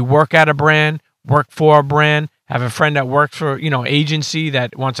 If you work at a brand, work for a brand, have a friend that works for, agency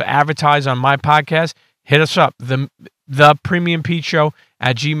that wants to advertise on my podcast, hit us up. The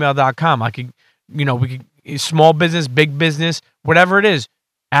premiumpeteshow@gmail.com. I could, we could, small business, big business, whatever it is,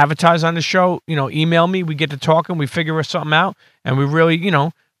 advertise on the show, email me. We get to talking. We figure something out. And we really,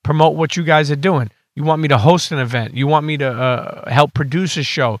 promote what you guys are doing. You want me to host an event. You want me to help produce a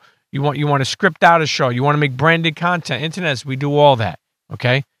show. You want to script out a show. You want to make branded content. Internets, we do all that.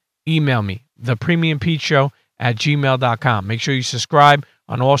 Okay? Email me, thepremiumpeteshow@gmail.com. Make sure you subscribe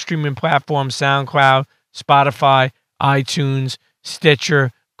on all streaming platforms, SoundCloud, Spotify, iTunes,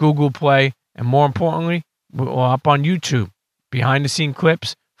 Stitcher, Google Play, and more importantly, we're up on YouTube. Behind-the-scene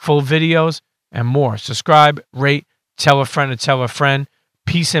clips, full videos, and more. Subscribe, rate, tell a friend to tell a friend.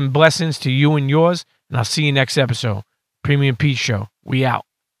 Peace and blessings to you and yours, and I'll see you next episode. Premium Pete Show. We out.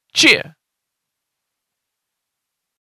 Cheer.